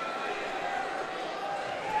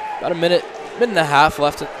 About a minute and a half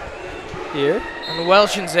left here. And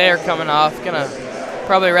Welsh and Zay are coming off. Gonna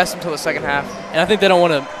probably rest until the second half. And I think they don't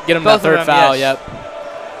want to get him that 3rd foul. Yes.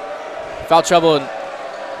 Yep. Foul trouble,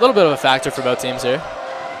 a little bit of a factor for both teams here.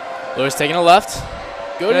 Lewis taking a left.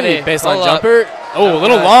 Goody, baseline jumper. Oh, a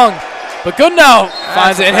little long, but Goodnow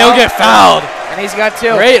finds it, and he'll get fouled. And he's got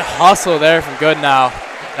 2. Great hustle there from Goodnow.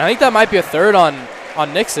 And I think that might be a 3rd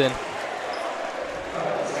on Nixon.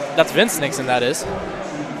 That's Vince Nixon, that is.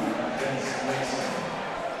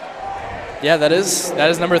 Yeah, that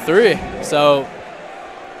is number 3. So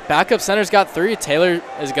backup center's got 3. Taylor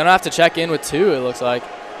is going to have to check in with 2, it looks like.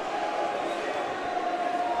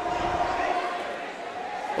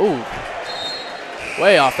 Ooh.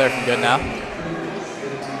 Way off there from Goodnow.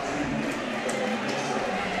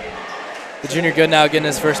 The junior Goodnow getting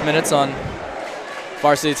his first minutes on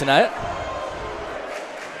varsity tonight.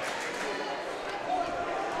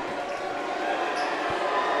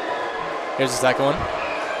 Here's the second one.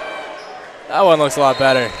 That one looks a lot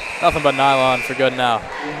better. Nothing but nylon for Goodnow.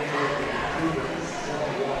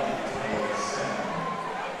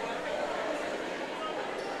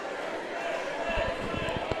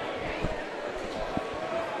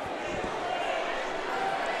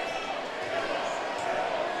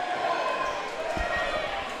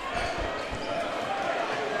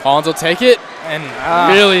 Collins will take it, and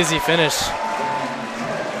real easy finish.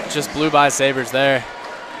 Just blew by Sabres there.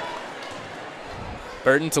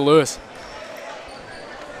 Burton to Lewis.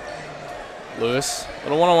 Lewis,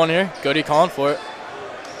 little one-on-one here. Goody calling for it.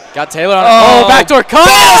 Got Taylor on it. Oh, backdoor cut!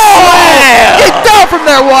 Slam! Get down from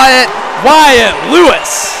there, Wyatt! Wyatt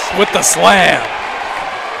Lewis with the slam.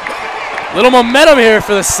 Little momentum here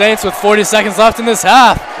for the Saints with 40 seconds left in this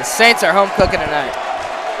half. The Saints are home cooking tonight.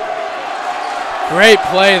 Great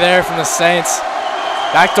play there from the Saints.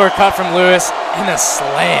 Backdoor cut from Lewis and a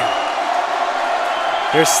slam.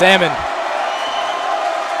 Here's Salmon.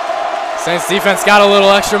 Saints defense got a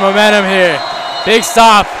little extra momentum here. Big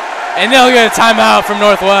stop, and they'll get a timeout from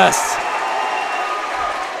Northwest.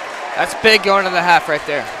 That's big going to the half right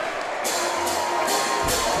there.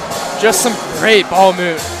 Just some great ball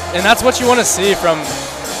movement, and that's what you want to see from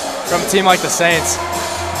a team like the Saints,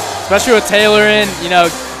 especially with Taylor in. You know,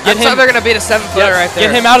 That's how they're gonna beat a 7-footer right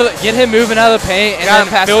there. Get him moving out of the paint, and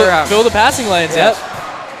then fill the passing lanes. Yep.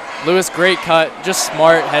 Lewis, great cut, just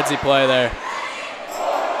smart headsy play there.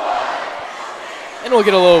 And we'll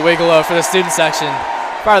get a little wiggle up for the student section.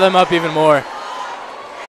 Fire them up even more.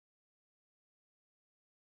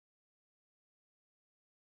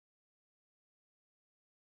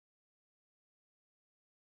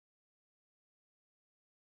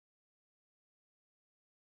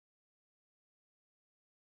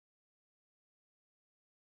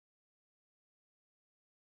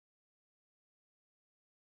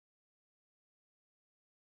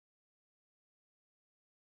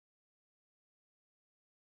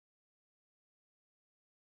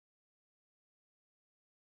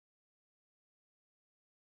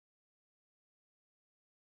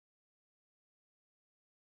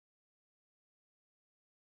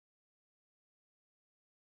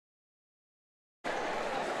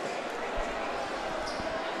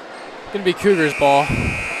 Gonna be Cougars ball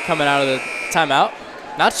coming out of the timeout.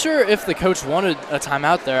 Not sure if the coach wanted a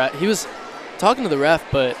timeout there. He was talking to the ref,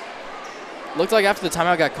 but looked like after the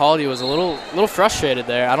timeout got called, he was a little frustrated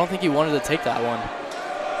there. I don't think he wanted to take that one.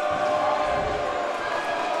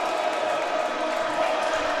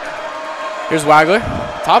 Here's Wagler,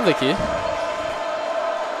 top of the key.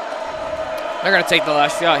 They're gonna take the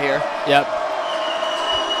last shot here. Yep.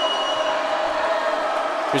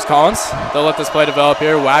 Here's Collins. They'll let this play develop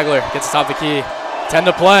here. Wagler gets the top of the key. 10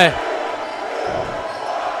 to play.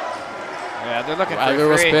 Yeah, they're looking Wagler for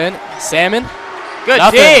will spin. Salmon. Good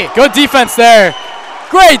D. Good defense there.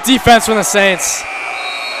 Great defense from the Saints.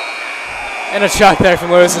 And a chuck there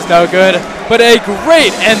from Lewis is no good. But a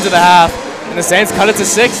great end to the half. And the Saints cut it to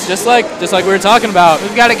 6, just like we were talking about.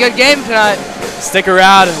 We've got a good game tonight. Stick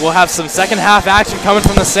around. We'll have some second half action coming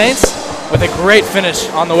from the Saints with a great finish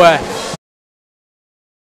on the way.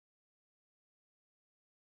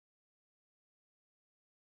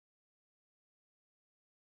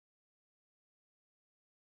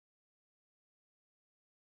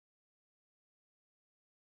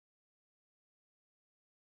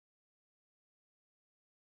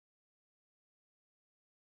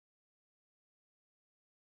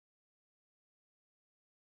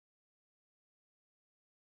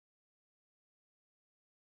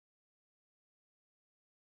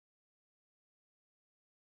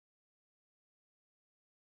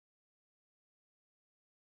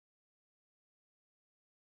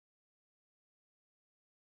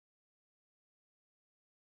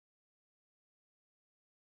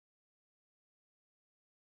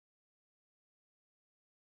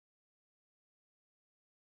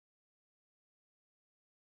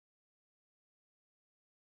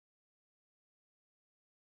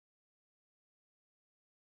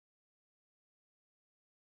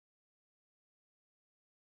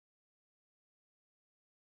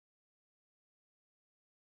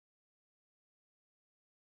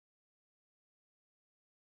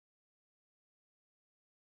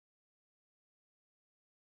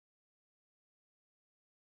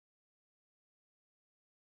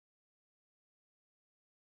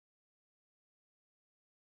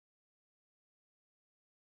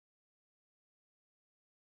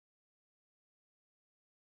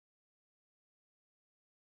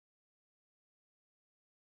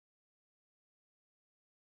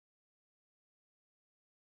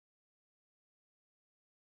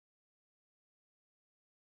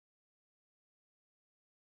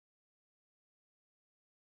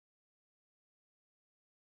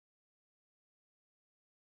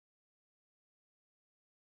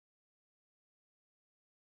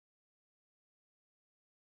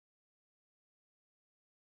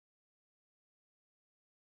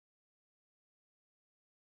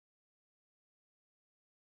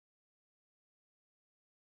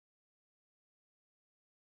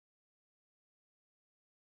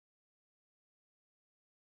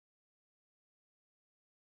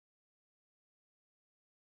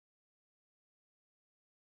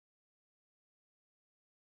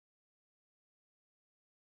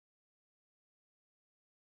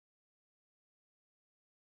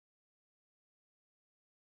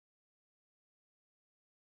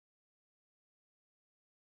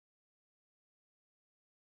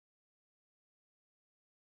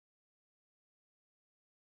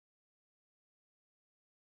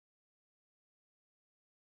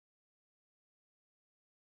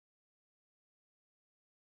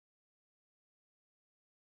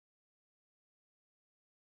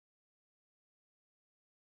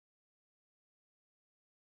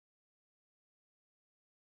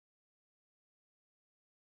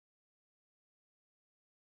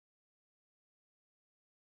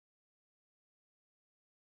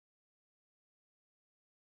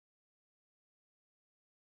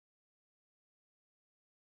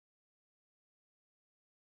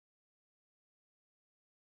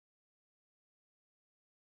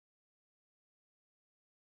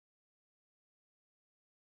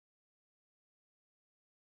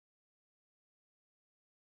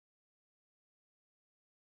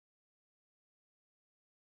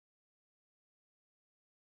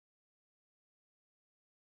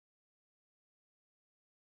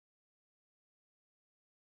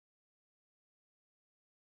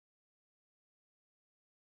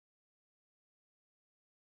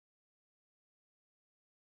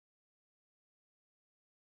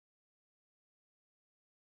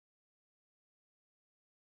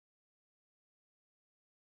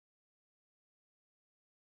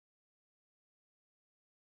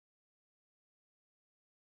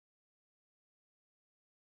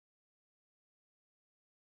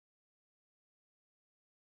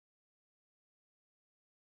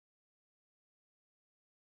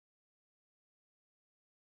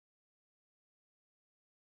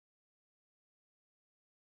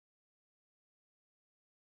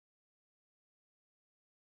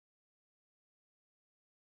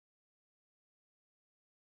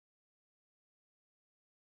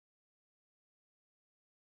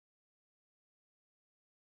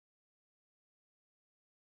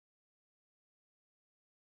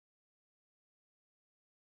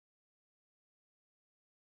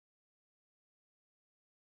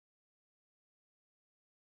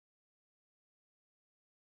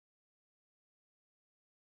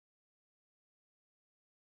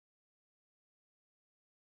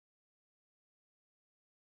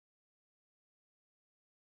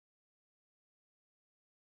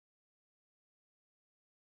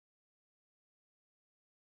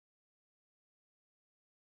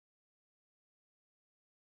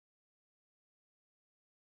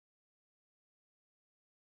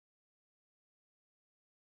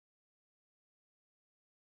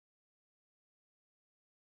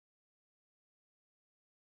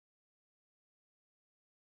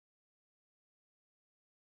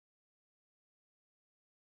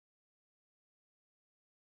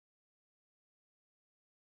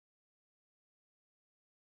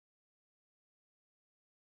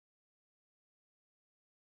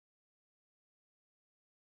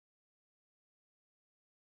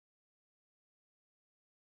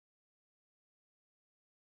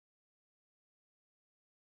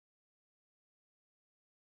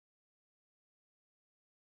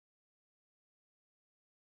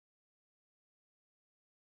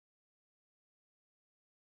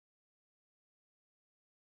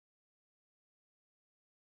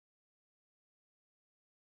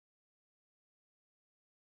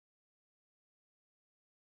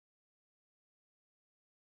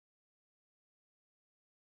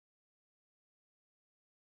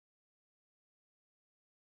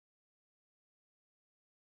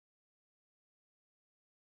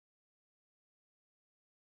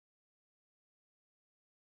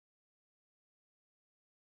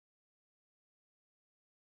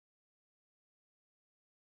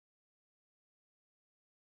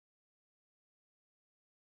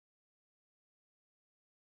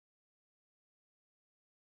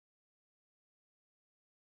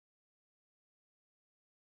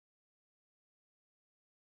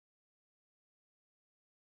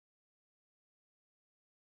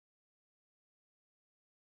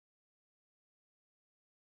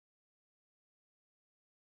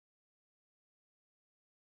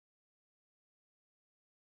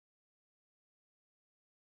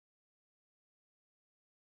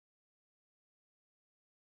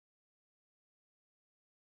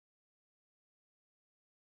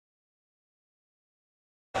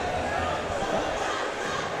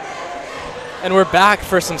 And we're back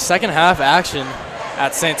for some second half action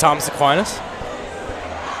at St. Thomas Aquinas.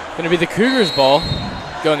 Going to be the Cougars ball,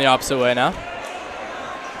 going the opposite way now.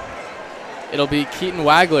 It'll be Keaton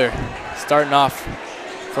Wagler starting off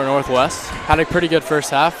for Northwest. Had a pretty good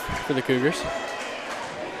first half for the Cougars.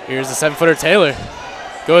 Here's the 7-footer Taylor.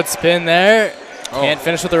 Good spin there. Can't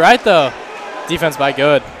finish with the right though. Defense by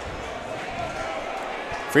Good.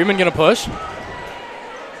 Freeman gonna push.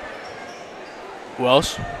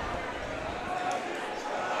 Welsh.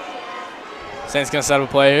 Saints gonna set up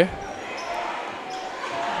a play here.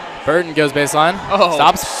 Burton goes baseline.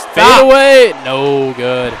 Stops. Fadeaway. No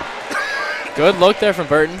good. Good look there from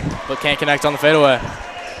Burton, but can't connect on the fadeaway.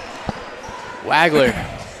 Wagler.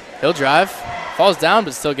 He'll drive. Falls down,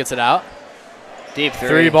 but still gets it out. Deep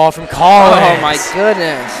three ball from Collins. Oh, my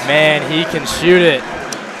goodness. Man, he can shoot it.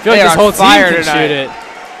 I feel like this whole team can shoot it.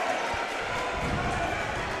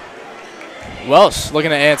 Welsh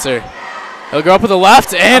looking to answer. He'll go up with the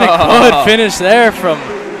left, and a good finish there from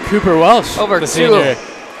Cooper Welsh. Over the senior.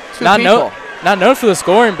 Two not people. Not known for the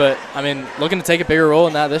scoring, but, I mean, looking to take a bigger role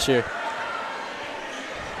in that this year.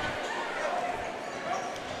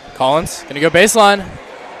 Collins going to go baseline.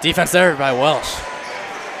 Defense there by Welsh.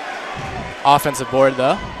 Offensive board,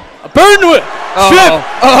 though. Burton with chip.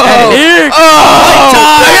 And here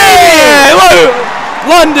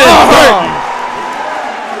London Burton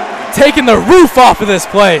taking the roof off of this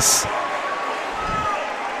place.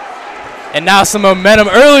 And now some momentum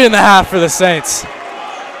early in the half for the Saints.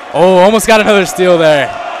 Oh, almost got another steal there.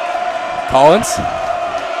 Collins,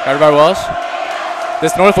 guarded by Welsh.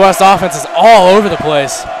 This Northwest offense is all over the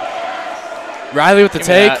place. Riley with the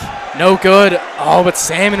take. No good. Oh, but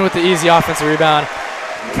Salmon with the easy offensive rebound.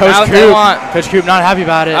 Coach Coop not happy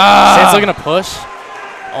about it. Saints looking to push.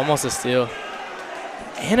 Almost a steal.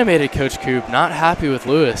 Animated Coach Coop not happy with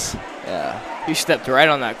Lewis. Yeah. He stepped right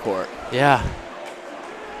on that court. Yeah.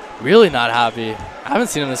 Really not happy. I haven't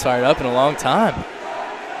seen him this fired up in a long time.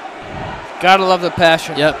 Gotta love the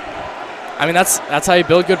passion. Yep. I mean, that's how you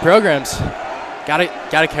build good programs.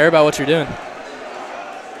 Gotta care about what you're doing.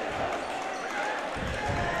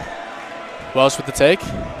 Welsh with the take.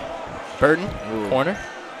 Burton, corner.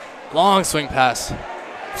 Long swing pass.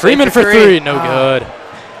 Freeman for three. No good.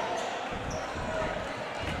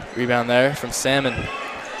 Rebound there from Salmon.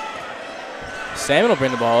 Salmon will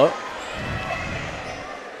bring the ball up.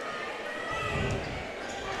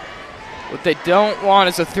 What they don't want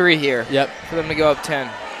is a three here. Yep. For them to go up 10.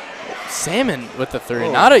 Salmon with the three.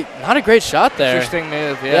 Ooh. Not a great shot there. Interesting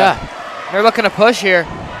move, yeah. They're looking to push here.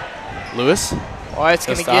 Lewis. Wyatt's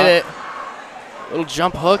going to get it. Little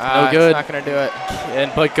jump hook, no good. It's not going to do it.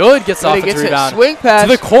 But Good gets off the rebound. Swing pass to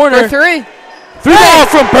the corner. For three. Three ball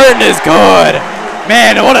from Burton is good.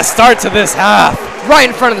 Man, what a start to this half. Right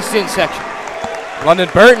in front of the student section. London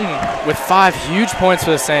Burton with 5 huge points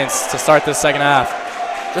for the Saints to start this second half.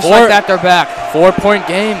 Just like that, they're back. 4-point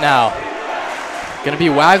game now. Going to be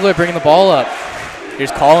Wagler bringing the ball up.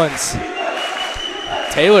 Here's Collins.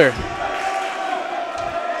 Taylor.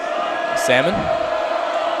 Salmon.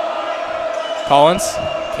 Collins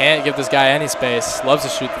can't give this guy any space. Loves to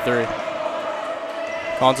shoot the three.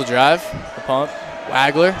 Collins will drive. The pump.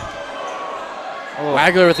 Wagler.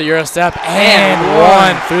 Wagler with the Euro step. And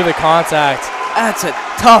one through the contact. That's a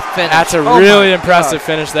tough finish. That's a really impressive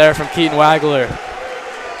finish there from Keaton Wagler.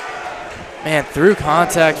 Man, through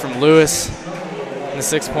contact from Lewis. And the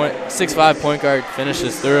 6'5" point guard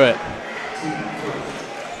finishes through it.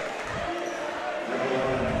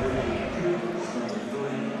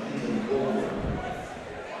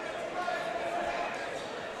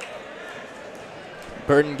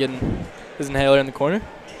 Burton getting his inhaler in the corner.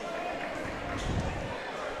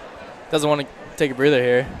 Doesn't want to take a breather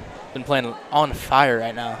here. Been playing on fire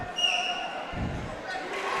right now.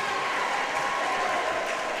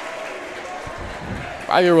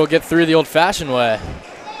 Ryder will get through the old-fashioned way.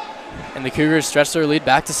 And the Cougars stretch their lead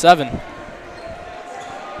back to 7.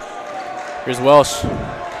 Here's Welsh.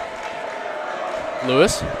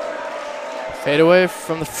 Lewis. Fade away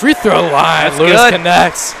from the free throw line. Lewis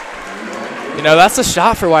connects. You know, that's a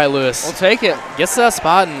shot for Wyatt Lewis. We'll take it. Gets to that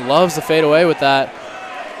spot and loves to fade away with that.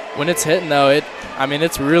 When it's hitting, though,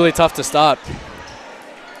 it's really tough to stop.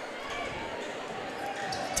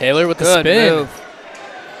 Taylor with the spin. Move.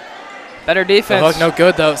 Better defense. The hook, no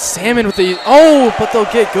good, though. Salmon with the... but they'll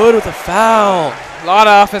get good with a foul. A lot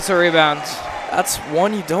of offensive rebounds. That's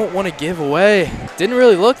one you don't want to give away. Didn't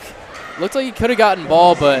really looked like he could have gotten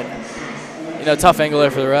ball, but, tough angle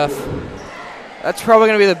there for the ref. That's probably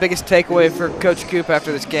going to be the biggest takeaway for Coach Coop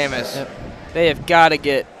after this game is they have got to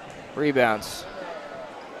get rebounds.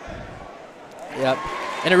 Yep.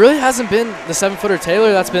 And it really hasn't been the 7-footer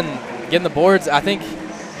Taylor that's been getting the boards. I think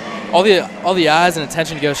all the eyes and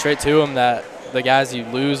attention go straight to him. That the guys you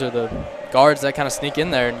lose are the guards that kind of sneak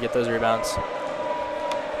in there and get those rebounds.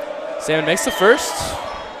 Salmon makes the first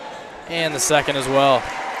and the second as well.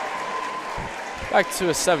 Back to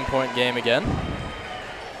a 7-point game again.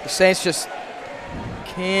 The Saints just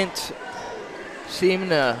can't seem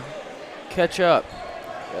to catch up.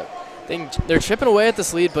 They're chipping away at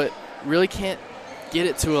this lead, but really can't get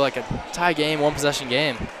it to like a tie game, one-possession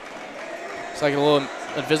game. It's like a little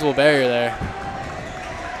invisible barrier there.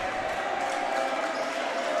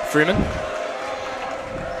 Freeman.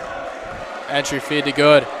 Entry feed to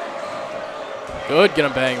Good. Good, get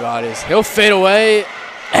him bang bodies. He'll fade away,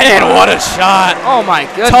 and what a shot. Oh, my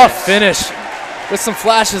goodness. Tough finish with some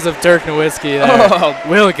flashes of Dirk Nowitzki there. Oh,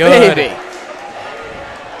 Will Good. baby.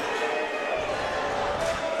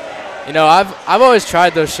 You know, I've always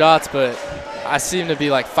tried those shots, but I seem to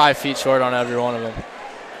be like 5 feet short on every one of them.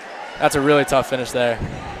 That's a really tough finish there.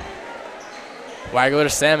 Wagler to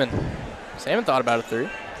Salmon. Salmon thought about a 3.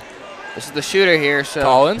 This is the shooter here, so.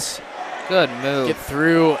 Collins. Good move. Get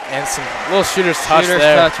through, and some little shooter's touch Shooter's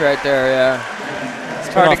there. touch right there, yeah.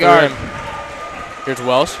 It's hard to guard. Here's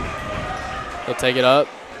Welsh. He'll take it up.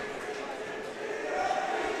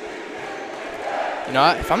 You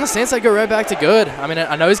know, if I'm the Saints, I'd go right back to Good. I mean,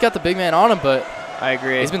 I know he's got the big man on him, but I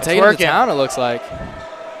agree. he's been taking it to town, it looks like.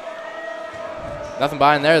 Nothing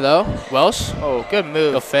behind there, though. Welsh. Oh, good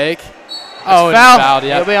move. He'll fake. Oh, and foul. Fouled,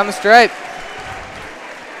 yeah. He'll be on the stripe.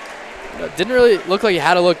 Didn't really look like he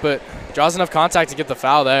had a look, but draws enough contact to get the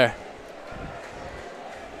foul there.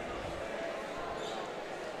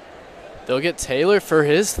 They'll get Taylor for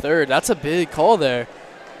his 3rd. That's a big call there.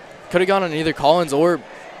 Could have gone on either Collins or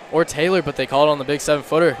Taylor, but they called on the big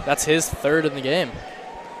 7-footer. That's his 3rd in the game.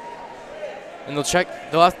 And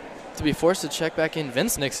they'll have to be forced to check back in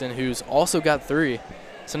Vince Nixon, who's also got 3.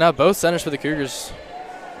 So now both centers for the Cougars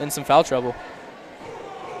in some foul trouble.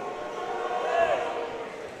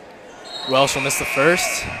 Welsh will miss the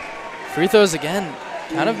first. Free throws again,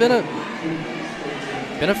 kind of been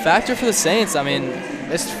a factor for the Saints. I mean,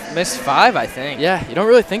 missed 5, I think. Yeah, you don't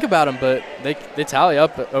really think about them, but they tally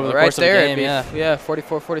up over the course of the game. Yeah,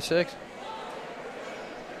 44-46.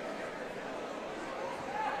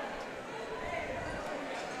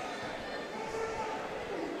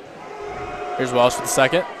 Here's Welsh for the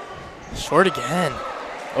second. Short again.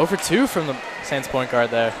 0 for 2 from the Saints point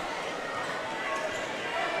guard there.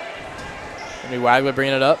 Maybe Wagler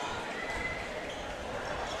bringing it up.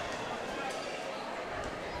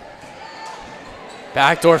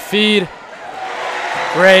 Backdoor feed.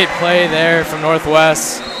 Great play there from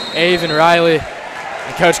Northwest. Avon Riley.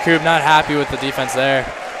 And Coach Coop not happy with the defense there.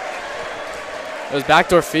 Those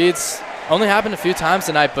backdoor feeds only happened a few times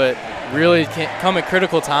tonight, but really can't come at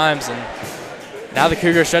critical times. And now the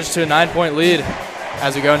Cougars stretch to a 9-point lead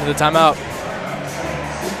as we go into the timeout.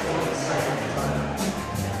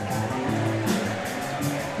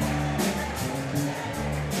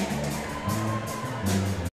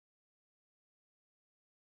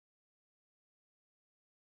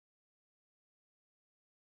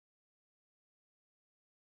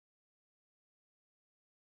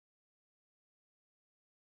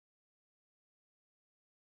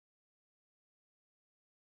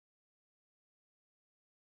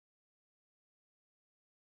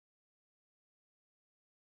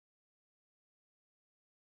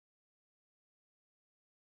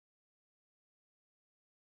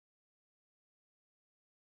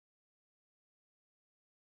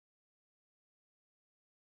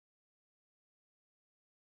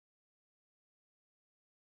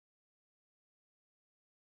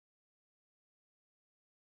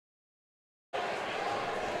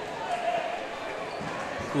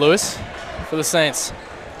 Lewis for the Saints.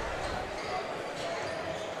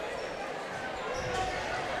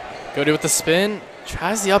 Goody with the spin.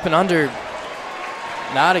 Tries the up and under.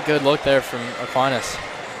 Not a good look there from Aquinas.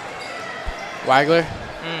 Wagler.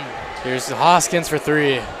 Here's Hoskins for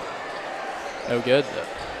 3. No good.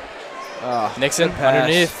 Nixon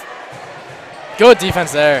underneath. Good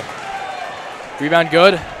defense there. Rebound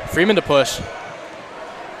good. Freeman to push.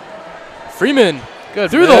 Freeman good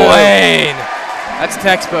through the lane. That's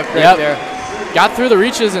textbook right there. Got through the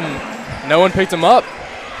reaches and no one picked him up.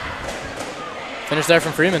 Finish there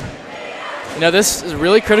from Freeman. You know, this is a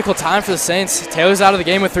really critical time for the Saints. Taylor's out of the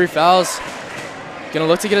game with 3 fouls. Gonna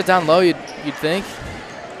look to get it down low, you'd think,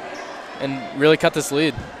 and really cut this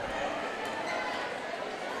lead.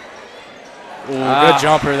 Ooh, good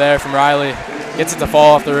jumper there from Riley. Gets it to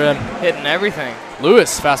fall off the rim. Hitting everything.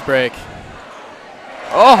 Lewis, fast break.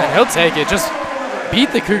 Oh, and he'll take it. Just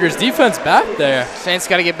beat the Cougars defense back there. Saints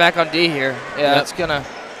got to get back on D here. Yeah, that's gonna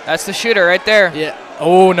That's the shooter right there. Yeah.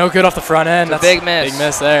 Oh, no good off the front end. That's a big miss. Big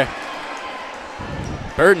miss there.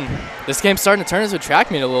 Burton. This game's starting to turn into a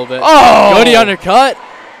track meet a little bit. Oh! Goody undercut.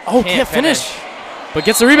 Oh, can't finish. But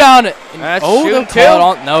gets the rebound. That's oh, they'll shoot,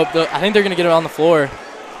 call it on. Nope. I think they're going to get it on the floor.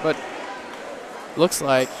 But looks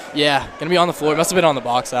like, yeah, going to be on the floor. Must have been on the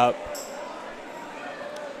box out.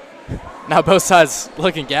 Now both sides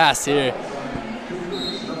looking gassed here.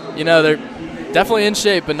 You know, they're definitely in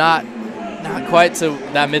shape, but not quite to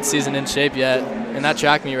that midseason in shape yet. And that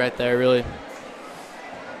track meet right there really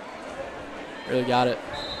got it.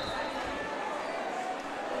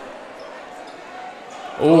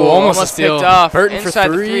 Oh, almost a steal. Picked off. Burton Inside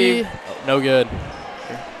for the three. Oh, no good.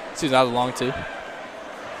 Excuse me, that was long too.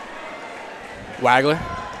 Wagler.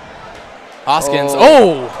 Hoskins.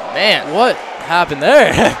 Oh, man. What happened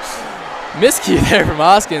there? Miscue there from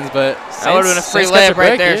Hoskins, but that would have been a free layup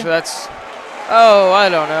right there. So that's, oh, I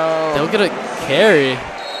don't know. They'll get a carry.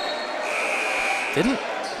 Didn't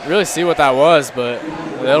really see what that was, but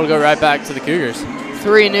they'll go right back to the Cougars.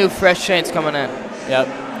 3 new fresh Saints coming in.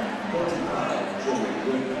 Yep.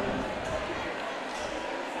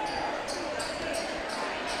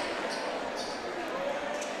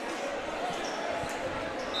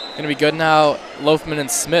 Going to be good now. Loafman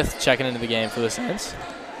and Smith checking into the game for the Saints.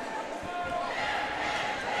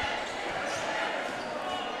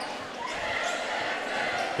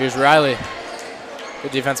 Here's Riley.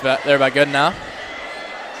 Good defense there by Good now.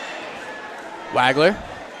 Wagler.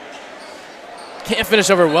 Can't finish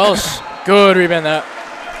over Welsh. Good rebound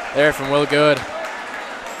there from Will Good.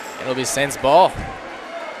 It'll be Saints ball. I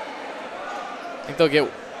think they'll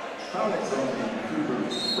get.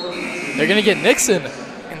 They're going to get Nixon.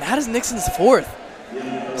 And that is Nixon's 4th.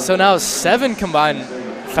 So now 7 combined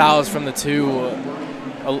fouls from the 2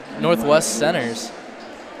 Northwest centers.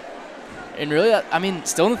 And really, I mean,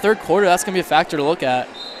 still in the 3rd quarter, that's going to be a factor to look at.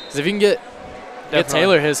 Because if you can get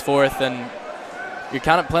Taylor his 4th, then you're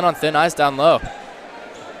kind of playing on thin ice down low.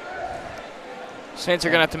 Saints are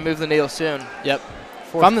going to have to move the needle soon. Yep.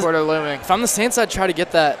 4th quarter looming. If I'm the Saints, I'd try to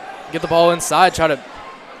get the ball inside, try to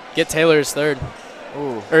get Taylor his 3rd.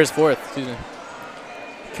 Ooh. Or his 4th, excuse me.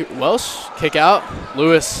 Welsh, kick out.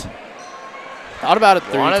 Lewis. Thought about it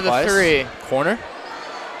 3 One of twice. the 3. Corner.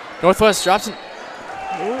 Northwest drops it.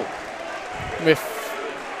 With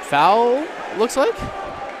foul, looks like.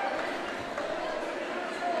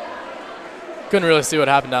 Couldn't really see what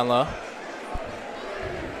happened down low.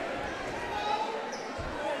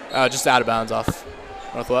 Just out of bounds off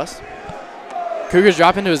Northwest. Cougars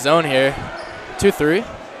drop into his zone here. 2-3.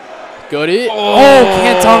 Goody. Oh,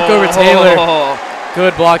 can't dunk over Taylor.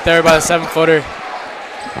 Good block there by the 7-footer.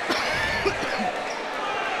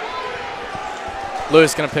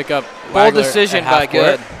 Lewis going to pick up Bold decision by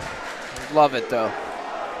Good. Court. Love it, though.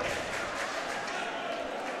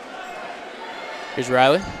 Here's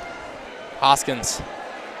Riley. Hoskins.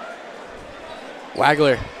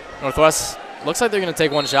 Wagler. Northwest looks like they're going to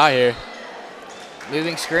take one shot here.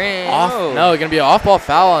 Moving screen. Off. Oh. No, going to be an off-ball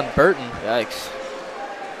foul on Burton. Yikes.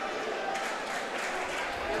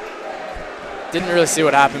 Didn't really see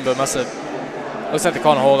what happened, but must have. Looks like they're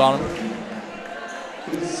calling a hold on him.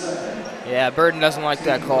 Yeah, Burton doesn't like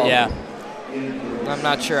that call. Yeah. I'm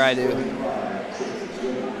not sure I do.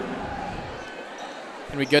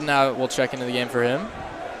 Can we good now? We'll check into the game for him.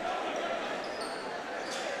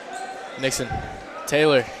 Nixon.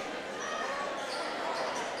 Taylor.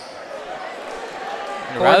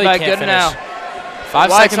 And Riley can't Good finish. now.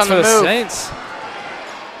 5 seconds for the Saints.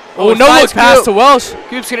 Oh, no look pass to Welsh.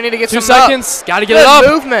 Coop's going to need to get 2 some seconds. Got to get it up.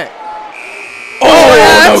 Movement.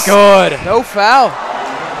 Oh, no good. No foul.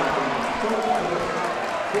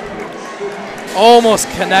 Almost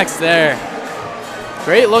connects there.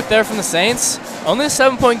 Great look there from the Saints. Only a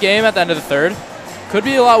 7-point game at the end of the 3rd. Could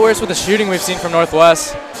be a lot worse with the shooting we've seen from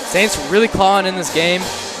Northwest. Saints really clawing in this game.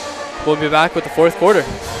 We'll be back with the 4th quarter.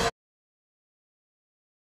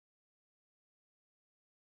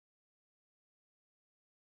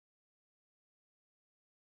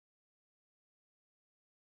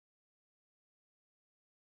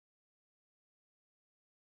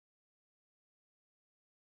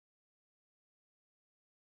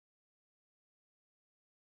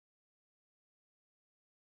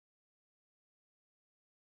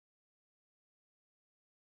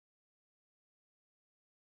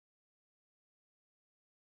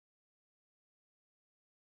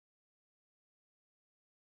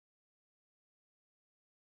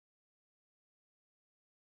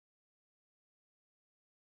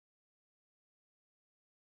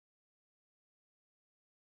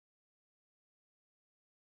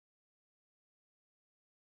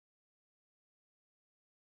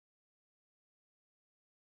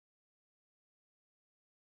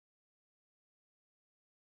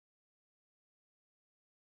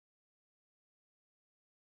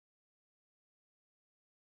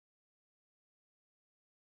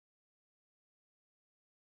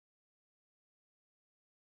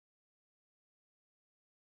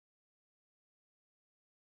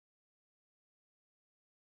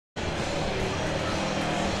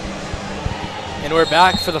 And we're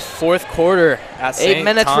back for the fourth quarter at St. 8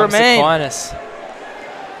 minutes Thomas remain. Aquinas.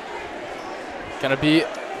 Gonna be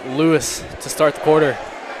Lewis to start the quarter.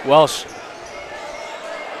 Welsh.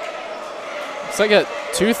 It's like a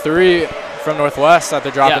 2-3 from Northwest that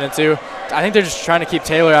they're dropping into. I think they're just trying to keep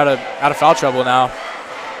Taylor out of foul trouble now.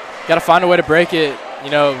 Got to find a way to break it.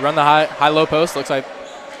 You know, run the high-low post. Looks like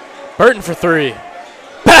Burton for 3.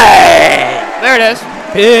 Bang! There it is.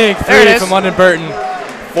 Big 3 from London Burton.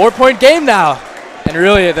 4-point game now. And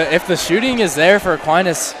really, if the shooting is there for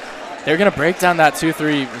Aquinas, they're going to break down that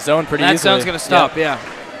 2-3 zone pretty easily. That zone's going to stop, yeah.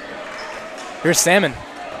 Here's Salmon.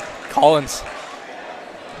 Collins,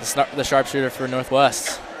 the sharpshooter for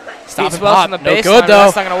Northwest. Stop and pop. No good, though.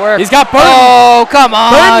 That's not going to work. He's got Burton. Oh, come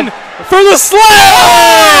on. Burton for the slam!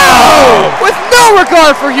 Oh! With no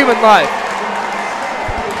regard for human life.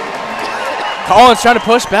 Collins trying to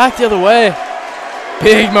push back the other way.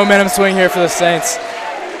 Big momentum swing here for the Saints.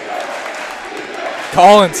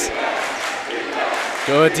 Collins.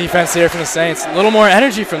 Good defense here from the Saints. A little more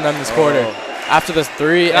energy from them this quarter. After this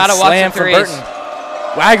 3 and slam from Burton.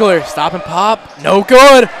 Wagler, stop and pop. No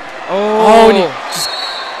good. Oh, and he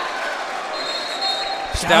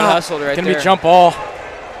just down hustled right there. Gonna be jump ball.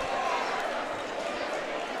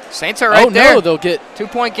 Saints are right there. Oh, no, they'll get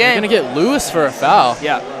 2-point game. They're gonna get Lewis for a foul.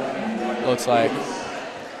 Yeah. Looks like.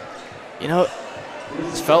 You know, it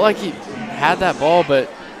felt like he had that ball, but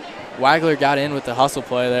Wagler got in with the hustle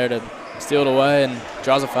play there to steal it away and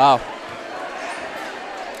draws a foul.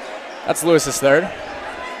 That's Lewis's third.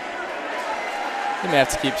 He may have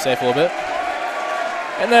to keep safe a little bit.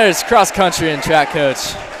 And there's cross country and track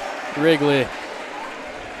coach Wrigley.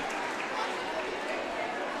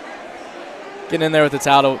 Getting in there with the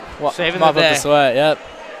towel to mop up the sweat. Yep.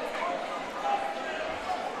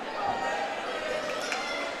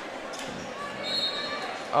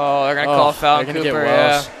 Oh, they're going to call a foul on Cooper.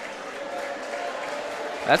 Yeah.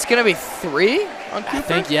 That's going to be 3 on Cooper? I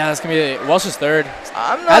think, yeah, that's going to be Welsh's third.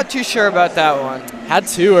 I'm not too sure about that one. Had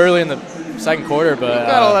 2 early in the second quarter, but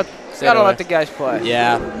gotta let the guys play.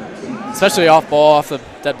 Yeah, especially off ball, off the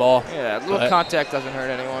dead ball. Yeah, a little contact doesn't hurt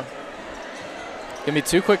anyone. Gonna be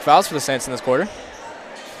 2 quick fouls for the Saints in this quarter.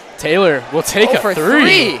 Taylor will take a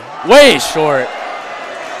 3. Way short.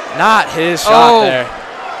 Not his shot there.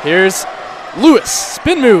 Here's Lewis,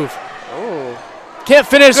 spin move. Oh, can't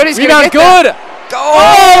finish. Good, rebound good.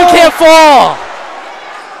 Oh, can't fall.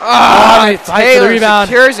 Taylor rebound.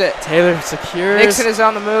 Secures it. Taylor secures. Nixon is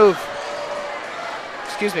on the move.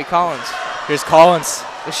 Excuse me, Collins. Here's Collins.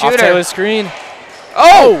 The shooter. Off Taylor's screen.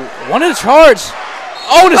 Oh! Wanted to charge.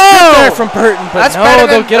 Oh, and a skip there from Burton, but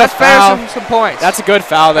they'll get a foul. That's better than some points. That's a good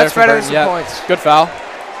foul there That's for better Burton. than some points. Good foul.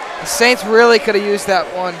 The Saints really could have used that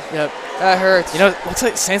one. Yep. That hurts. You know, it looks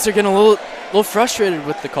like Saints are getting a little frustrated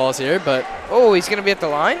with the calls here, but. Oh, he's going to be at the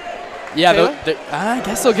line? Yeah, I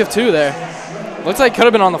guess they'll give 2 there. Looks like it could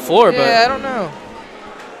have been on the floor, but. Yeah, I don't know.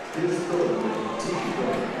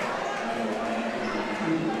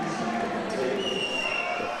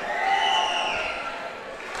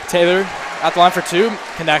 Taylor at the line for 2,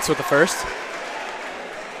 connects with the first.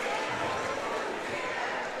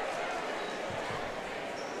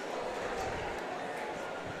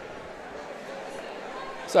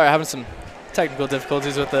 Sorry, having some technical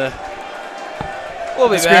difficulties with the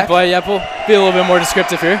screenplay. Yep, we'll be a little bit more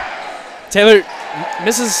descriptive here. Taylor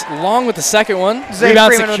misses long with the second one.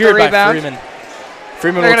 Rebound secured by Freeman.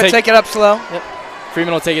 Freeman They're going to take it up slow. Yep.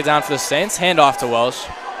 Freeman will take it down for the Saints. Hand off to Welsh.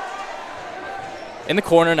 In the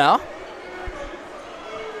corner now.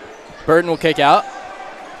 Burton will kick out.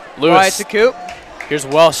 Lewis. Right to Coop. Here's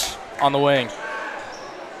Welsh on the wing.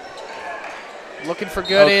 Looking for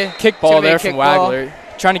Goody. Kick ball there from Wagler.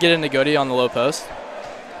 Trying to get into Goody on the low post.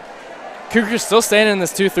 Cougars still staying in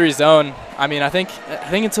this 2-3 zone. I mean, I think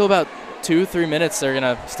until about 2-3 minutes they're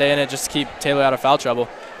going to stay in it just to keep Taylor out of foul trouble.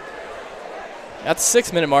 At the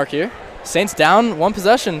 6-minute mark here. Saints down 1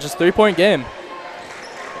 possession, just 3-point game.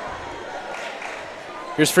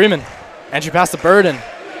 Here's Freeman. Entry pass to Burden.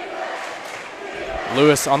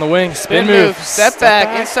 Lewis on the wing. Spin move. Step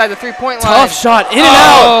back inside the 3-point line. Tough shot. In and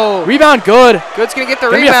out. Rebound good. Good's going to get the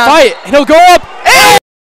rebound. Gonna be a fight. And he'll go up. Hey!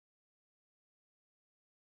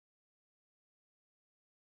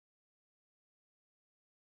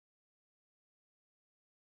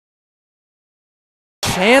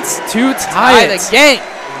 Chance to tie the game.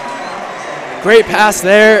 Great pass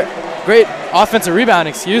there. Great offensive rebound,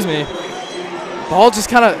 excuse me. Ball just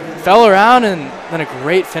kind of fell around, and then a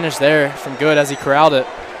great finish there from Good as he corralled it.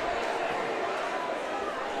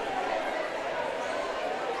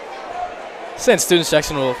 Saints student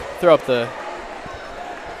section will throw up the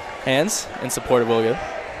hands in support of Will Good.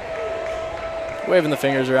 Waving the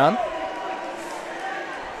fingers around.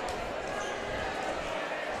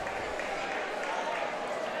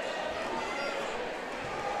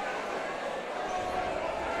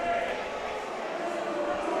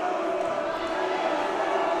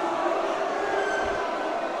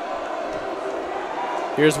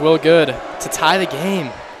 Here's Will Good to tie the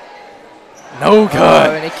game. No good.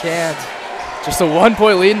 Oh, and he can't. Just a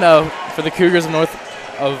 1-point lead though for the Cougars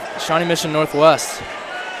of Shawnee Mission Northwest.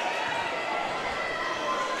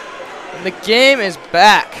 And the game is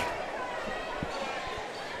back.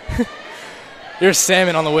 Here's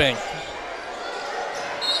Salmon on the wing.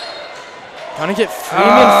 Gonna get Freeman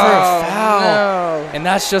for a foul. No. And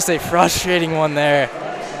that's just a frustrating one there.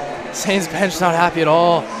 Saints bench not happy at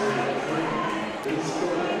all.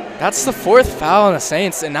 That's the 4th foul on the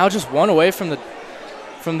Saints, and now just 1 away from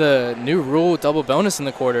the new rule double bonus in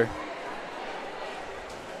the quarter.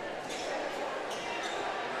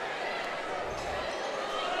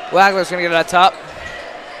 Wagler's going to get it at top.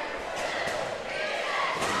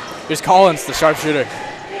 Here's Collins, the sharpshooter.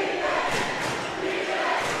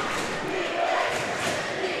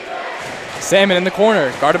 Salmon in the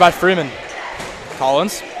corner, guarded by Freeman.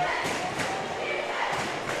 Collins.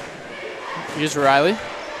 Here's Riley.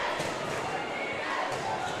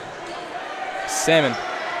 Salmon,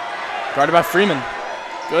 guarded by Freeman.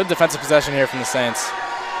 Good defensive possession here from the Saints.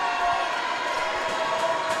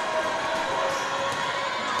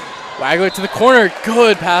 Wagler to the corner.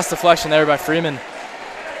 Good pass deflection there by Freeman.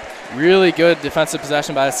 Really good defensive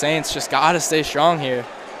possession by the Saints. Just got to stay strong here.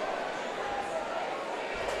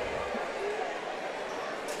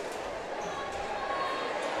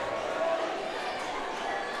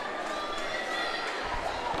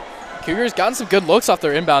 Cougars gotten some good looks off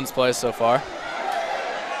their inbounds plays so far.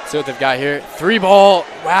 See what they've got here. 3-ball,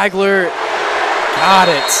 Wagler, got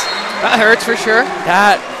it. That hurts for sure.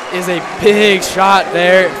 That is a big shot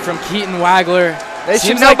there from Keaton Wagler. They should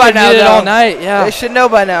Seems know like by they now, needed it though. all night. Yeah. They should know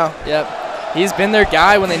by now. Yep. He's been their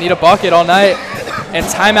guy when they need a bucket all night. And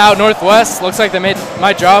timeout Northwest. Looks like they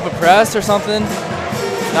might drop a press or something.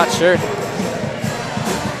 Not sure.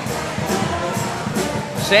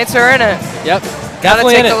 Saints are in it. Yep. Gotta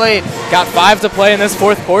Definitely take in the it. lead. Got 5 to play in this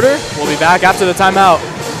 4th quarter. We'll be back after the timeout.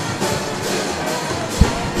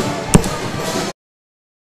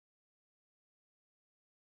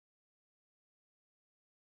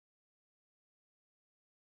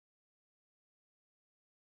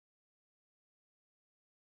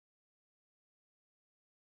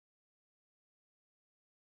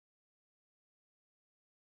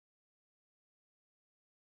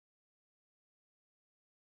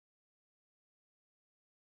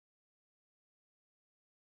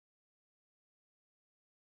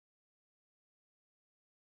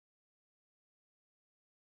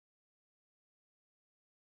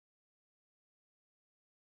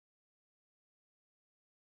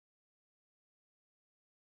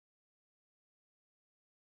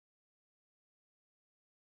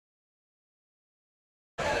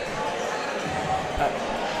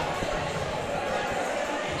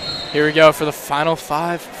 Here we go for the final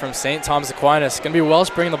 5 from St. Thomas Aquinas. Going to be Welsh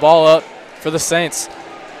bringing the ball up for the Saints.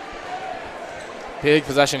 Big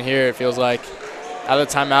possession here, it feels like. Out of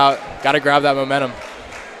the timeout, got to grab that momentum.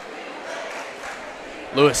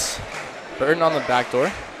 Lewis. Burton on the back door.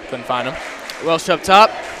 Couldn't find him. Welsh up top.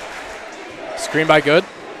 Screen by Good.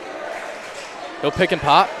 He'll pick and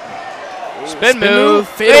pop. Spin move.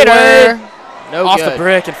 Fade away. No Off good. the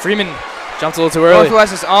brick, and Freeman jumps a little too early.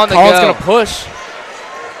 Northwest is on the Collins go. going to push.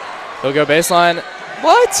 He'll go baseline.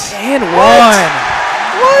 What? And What?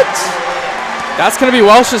 1. What? That's going to be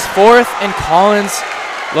Welsh's 4th, and Collins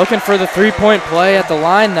looking for the 3-point play at the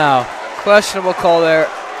line now. Questionable call there.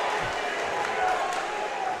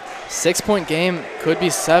 6-point game could be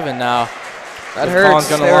 7 now. That If hurts. Collins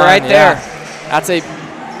gonna They were line, right there. yeah. That's a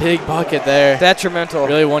big bucket there. Detrimental.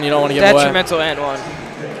 Really one you don't want to give away. Detrimental and one.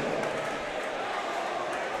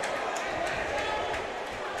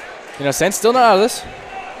 You know, Saints still not out of this.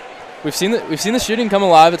 We've seen the shooting come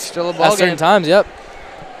alive. It's Still a at ball certain game. times. Yep.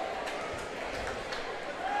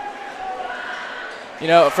 You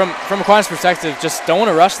know, from Aquinas' perspective, just don't want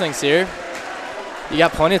to rush things here. You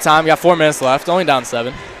got plenty of time. You got 4 minutes left. Only down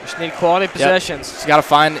 7. Just need quality possessions. Just got to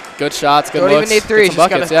find good shots, good Don't looks. even need 3. get some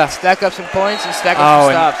buckets, Just got to stack up some points and stack up Oh,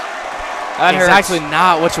 some and stops. That hurts. Exactly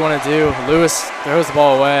not what you want to do. Lewis throws the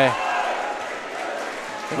ball away.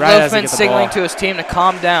 Right as he Wolfman gets the signaling ball. to his team to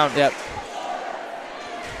calm down. Yep.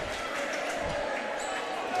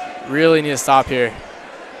 Really need to stop here.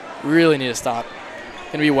 Really need to stop.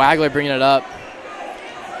 Going to be Wagler bringing it up.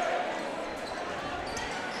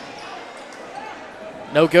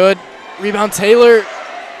 No good. Rebound Taylor.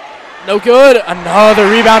 No good. Another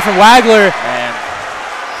rebound from Wagler. Man.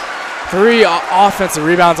 3 offensive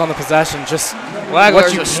rebounds on the possession. Just what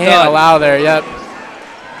Wagler's you a can't stud. allow there. Yep.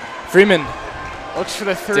 Freeman Looks for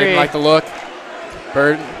the 3. didn't like the look.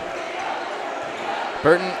 Burton.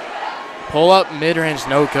 Pull up mid-range.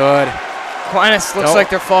 No good. Aquinas looks like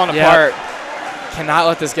they're falling apart. Cannot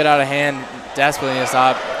let this get out of hand. Desperately need to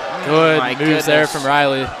stop. Good moves there from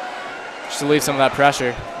Riley. Just to leave some of that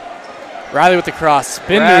pressure. Riley with the cross.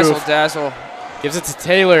 Spin move. Dazzle. Gives it to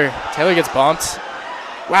Taylor. Taylor gets bumped.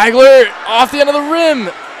 Wagler off the end of the rim.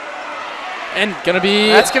 And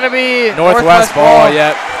that's gonna be Northwest ball.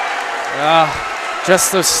 Yep.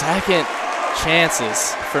 Just those second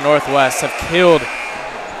chances for Northwest have killed.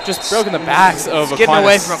 Just broken the backs of Aquinas. Getting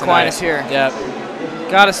away from Aquinas here. Yep.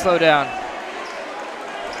 Gotta slow down.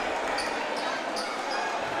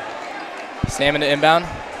 Salmon to inbound.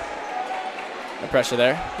 No pressure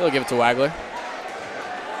there. He'll give it to Wagler.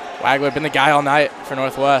 Wagler been the guy all night for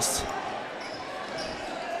Northwest.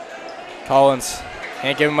 Collins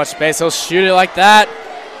can't give him much space. He'll shoot it like that.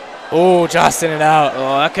 Oh, just in and out.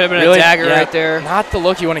 Oh, that could have been a dagger right there. Not the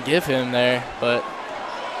look you want to give him there, but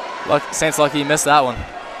Saints lucky he missed that one.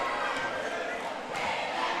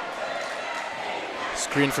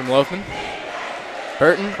 Screen from Loafman.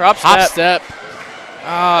 Burton. Hop step.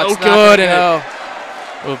 Oh, it's good. And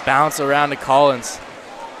it will bounce around to Collins.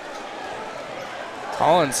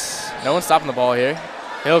 Collins, no one's stopping the ball here.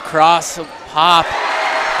 He'll cross, he'll pop,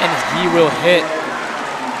 and he will hit.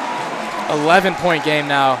 11-point game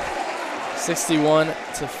now.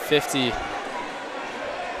 61-50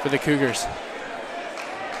 for the Cougars.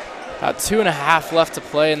 About 2.5 left to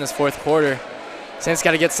play in this fourth quarter. Saints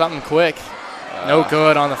got to get something quick. No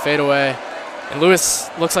good on the fadeaway. And Lewis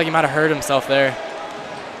looks like he might have hurt himself there.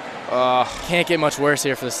 Can't get much worse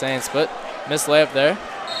here for the Saints, but missed layup there.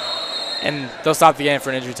 And they'll stop the game for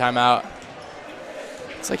an injury timeout.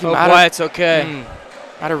 Looks like he it's okay.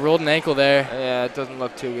 Might have rolled an ankle there. Yeah, it doesn't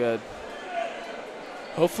look too good.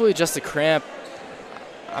 Hopefully just a cramp.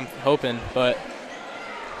 I'm hoping, but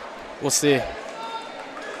we'll see.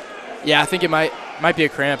 Yeah, I think it might be a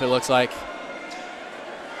cramp, it looks like.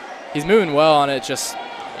 He's moving well on it, just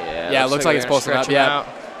it looks like it's pulsing up. Yeah.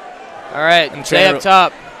 All right, and stay up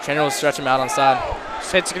top. Trainer will stretch him out on side.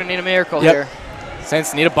 Saints are going to need a miracle here.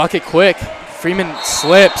 Saints need a bucket quick. Freeman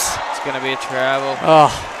slips. It's going to be a travel.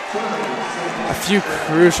 A few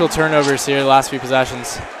crucial turnovers here the last few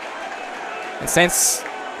possessions. And Saints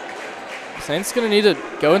going to need to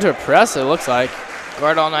go into a press, it looks like.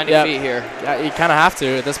 Guard all 90 feet here. Yeah, you kind of have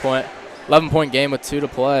to at this point. 11-point game with 2 to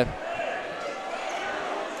play.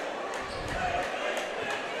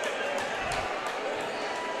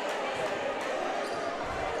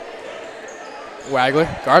 Wagler,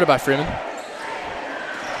 guarded by Freeman.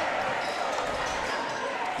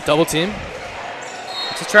 Double team.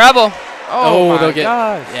 It's a travel. Oh they'll get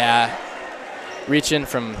gosh. Yeah. Reach in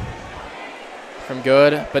from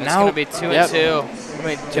good, but now it's going to be 2 and 2. I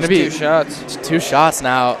mean, just be 2 shots. It's 2 shots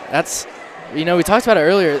now. That's, we talked about it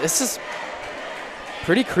earlier. This is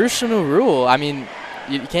pretty crucial rule. I mean,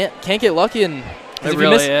 you can't get lucky, and it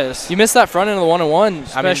really is. You miss that front end of the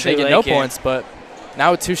 1-on-1. I mean, they get no game. points, but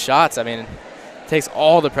now with 2 shots, I mean, takes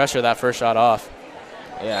all the pressure of that first shot off.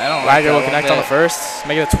 Yeah, I don't Wagner will connect on the first,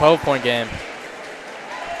 make it a 12-point game.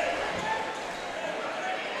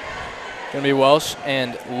 Going to be Welsh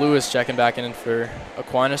and Lewis checking back in for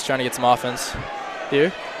Aquinas, trying to get some offense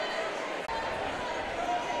here.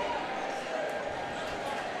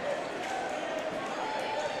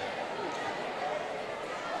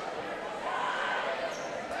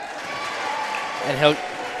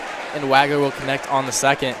 And Wagner will connect on the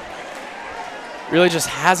second. Really just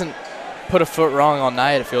hasn't put a foot wrong all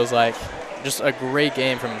night, it feels like. Just a great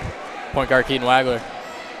game from point guard Keaton Wagler.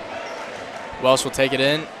 Welsh will take it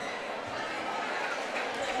in.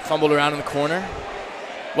 Fumbled around in the corner.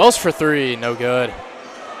 Welsh for 3, no good.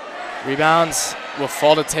 Rebounds will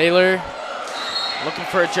fall to Taylor. Looking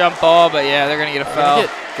for a jump ball, but yeah, they're going to get a foul.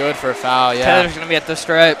 Get good for a foul, yeah. Taylor's going to be at the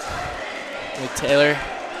stripe. With Taylor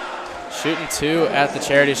shooting 2 at the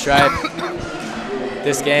charity stripe.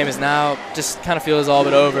 This game is now just kind of feels all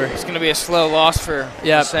but over. It's going to be a slow loss for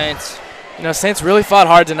the Saints. Saints really fought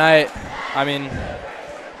hard tonight. I mean,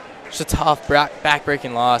 just a tough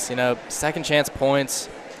back-breaking loss. Second chance points.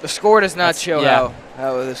 The score does not show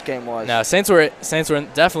how this game was. No, Saints were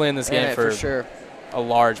definitely in this game for sure. A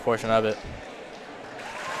large portion of it.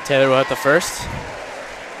 Taylor will hit the first.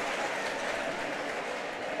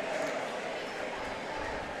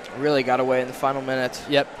 Really got away in the final minutes.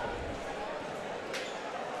 Yep.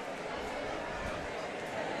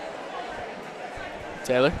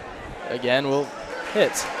 Taylor again will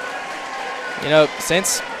hit.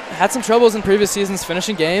 Saints had some troubles in previous seasons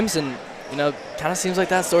finishing games, and kind of seems like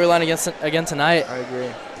that storyline again tonight. I agree.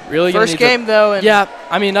 Really first game though. And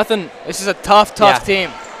I mean nothing. This is a tough team.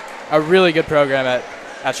 A really good program at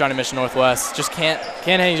at Shawnee Mission Northwest. Just can't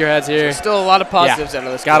hang your heads here. So still a lot of positives out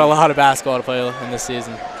of this. Got a lot of basketball to play in this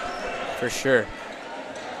season, for sure.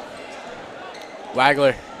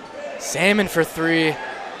 Wagler, Salmon for 3,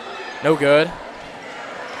 no good.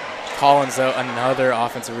 Collins, though, another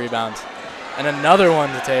offensive rebound. And another one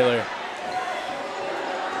to Taylor.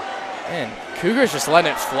 Man, Cougars just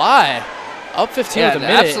letting it fly. Up 15 with a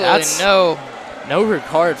minute. Absolutely no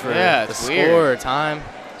regard for the score weird. or time.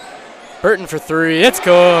 Burton for 3. It's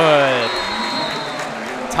good.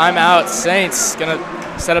 Timeout. Saints going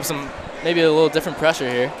to set up some, maybe a little different pressure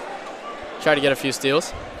here. Try to get a few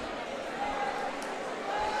steals.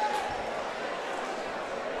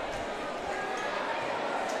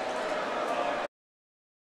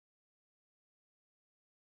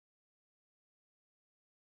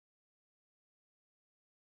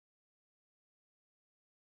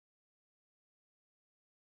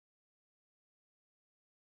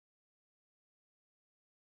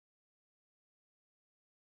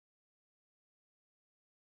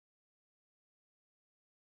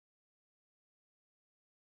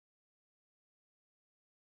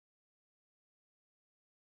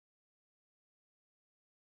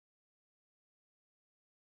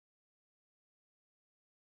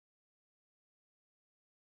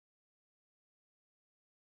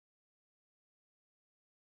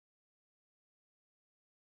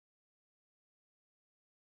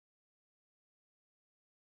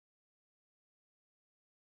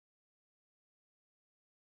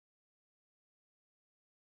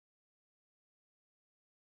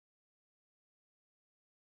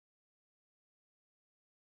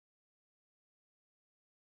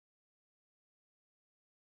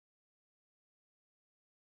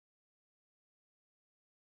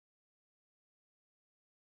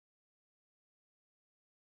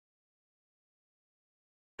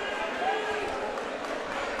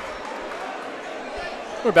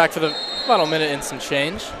 We're back for the final minute and some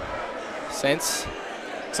change. Saints,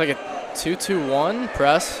 looks like a 2-2-1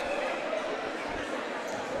 press.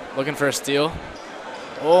 Looking for a steal.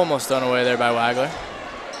 Almost done away there by Wagler.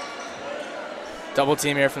 Double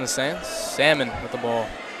team here from the Saints. Salmon with the ball.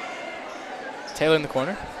 Taylor in the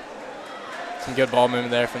corner. Some good ball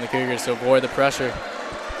movement there from the Cougars to avoid the pressure.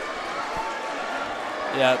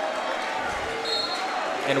 Yep.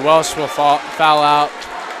 And Welsh will foul out.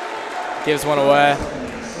 Gives one away.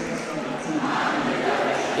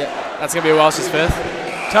 Yeah, that's going to be Welsh's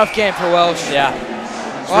 5th. Tough game for Welsh. Yeah.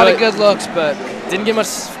 A lot of good looks, but didn't get much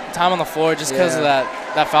time on the floor just because of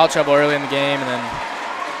that foul trouble early in the game. And then,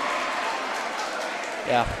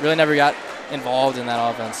 yeah, really never got involved in that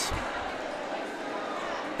offense.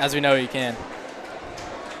 As we know he can.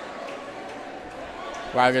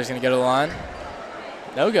 Wagler's going to go to the line.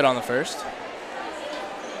 No good on the first.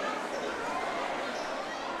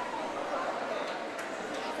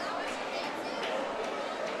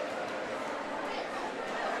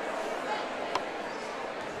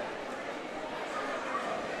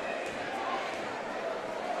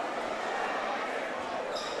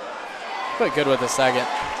 But good with the second.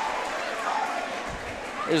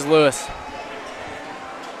 Here's Lewis.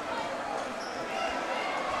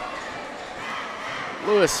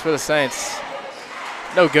 Lewis for the Saints.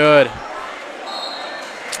 No good.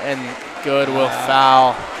 And good will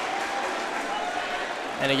foul.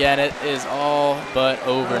 And again, it is all but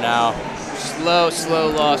over now. Slow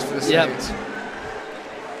loss for the Saints. Yep.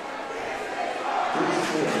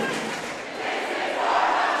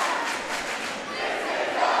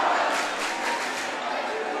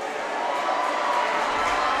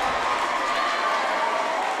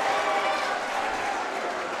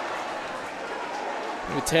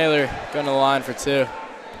 Taylor going to the line for 2.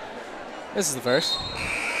 This is the first.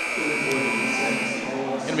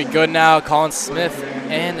 Going to be good now. Colin Smith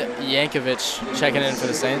and Yankovic checking in for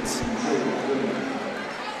the Saints.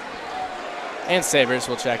 And Sabres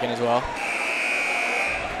will check in as well.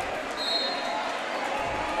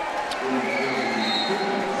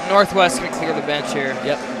 Northwest going to clear the bench here.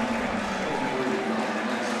 Yep.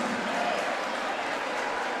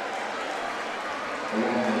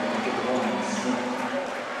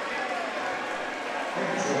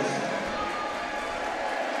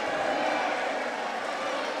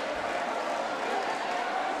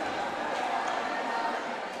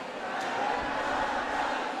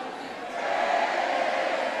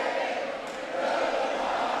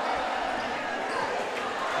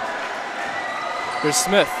 Here's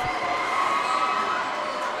Smith.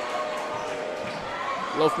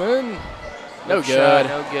 Loafman. No good. Shot,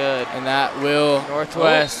 no good. And that will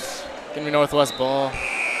Northwest. Gonna be Northwest ball.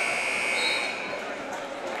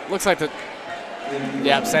 Looks like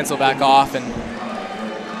Saints will back off and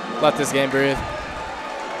let this game breathe.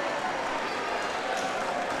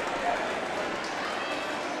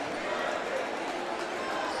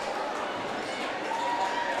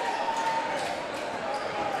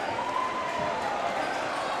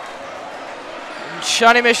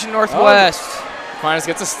 Shawnee Mission Northwest. Aquinas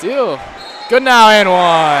gets a steal. Good now and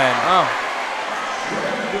one. Oh.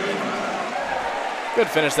 Good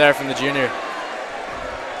finish there from the junior.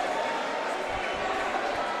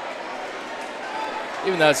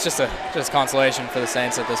 Even though it's just consolation for the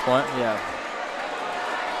Saints at this point. Yeah.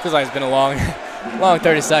 Feels like it's been a long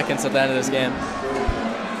 30 seconds at the end of this game.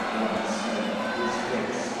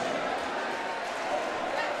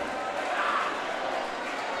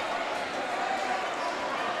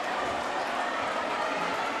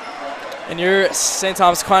 And your St.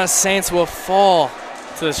 Thomas Aquinas Saints will fall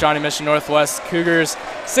to the Shawnee Mission Northwest Cougars.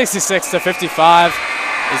 66-55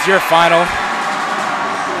 is your final.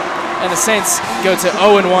 And the Saints go to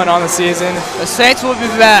 0-1 on the season. The Saints will be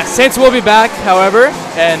back. Saints will be back, however,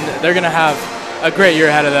 and they're going to have a great year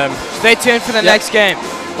ahead of them. Stay tuned for the next game.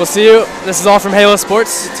 We'll see you. This is all from Halo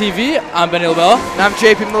Sports TV. I'm Benny LaBella. And I'm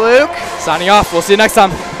JP Malouk. Signing off. We'll see you next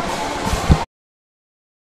time.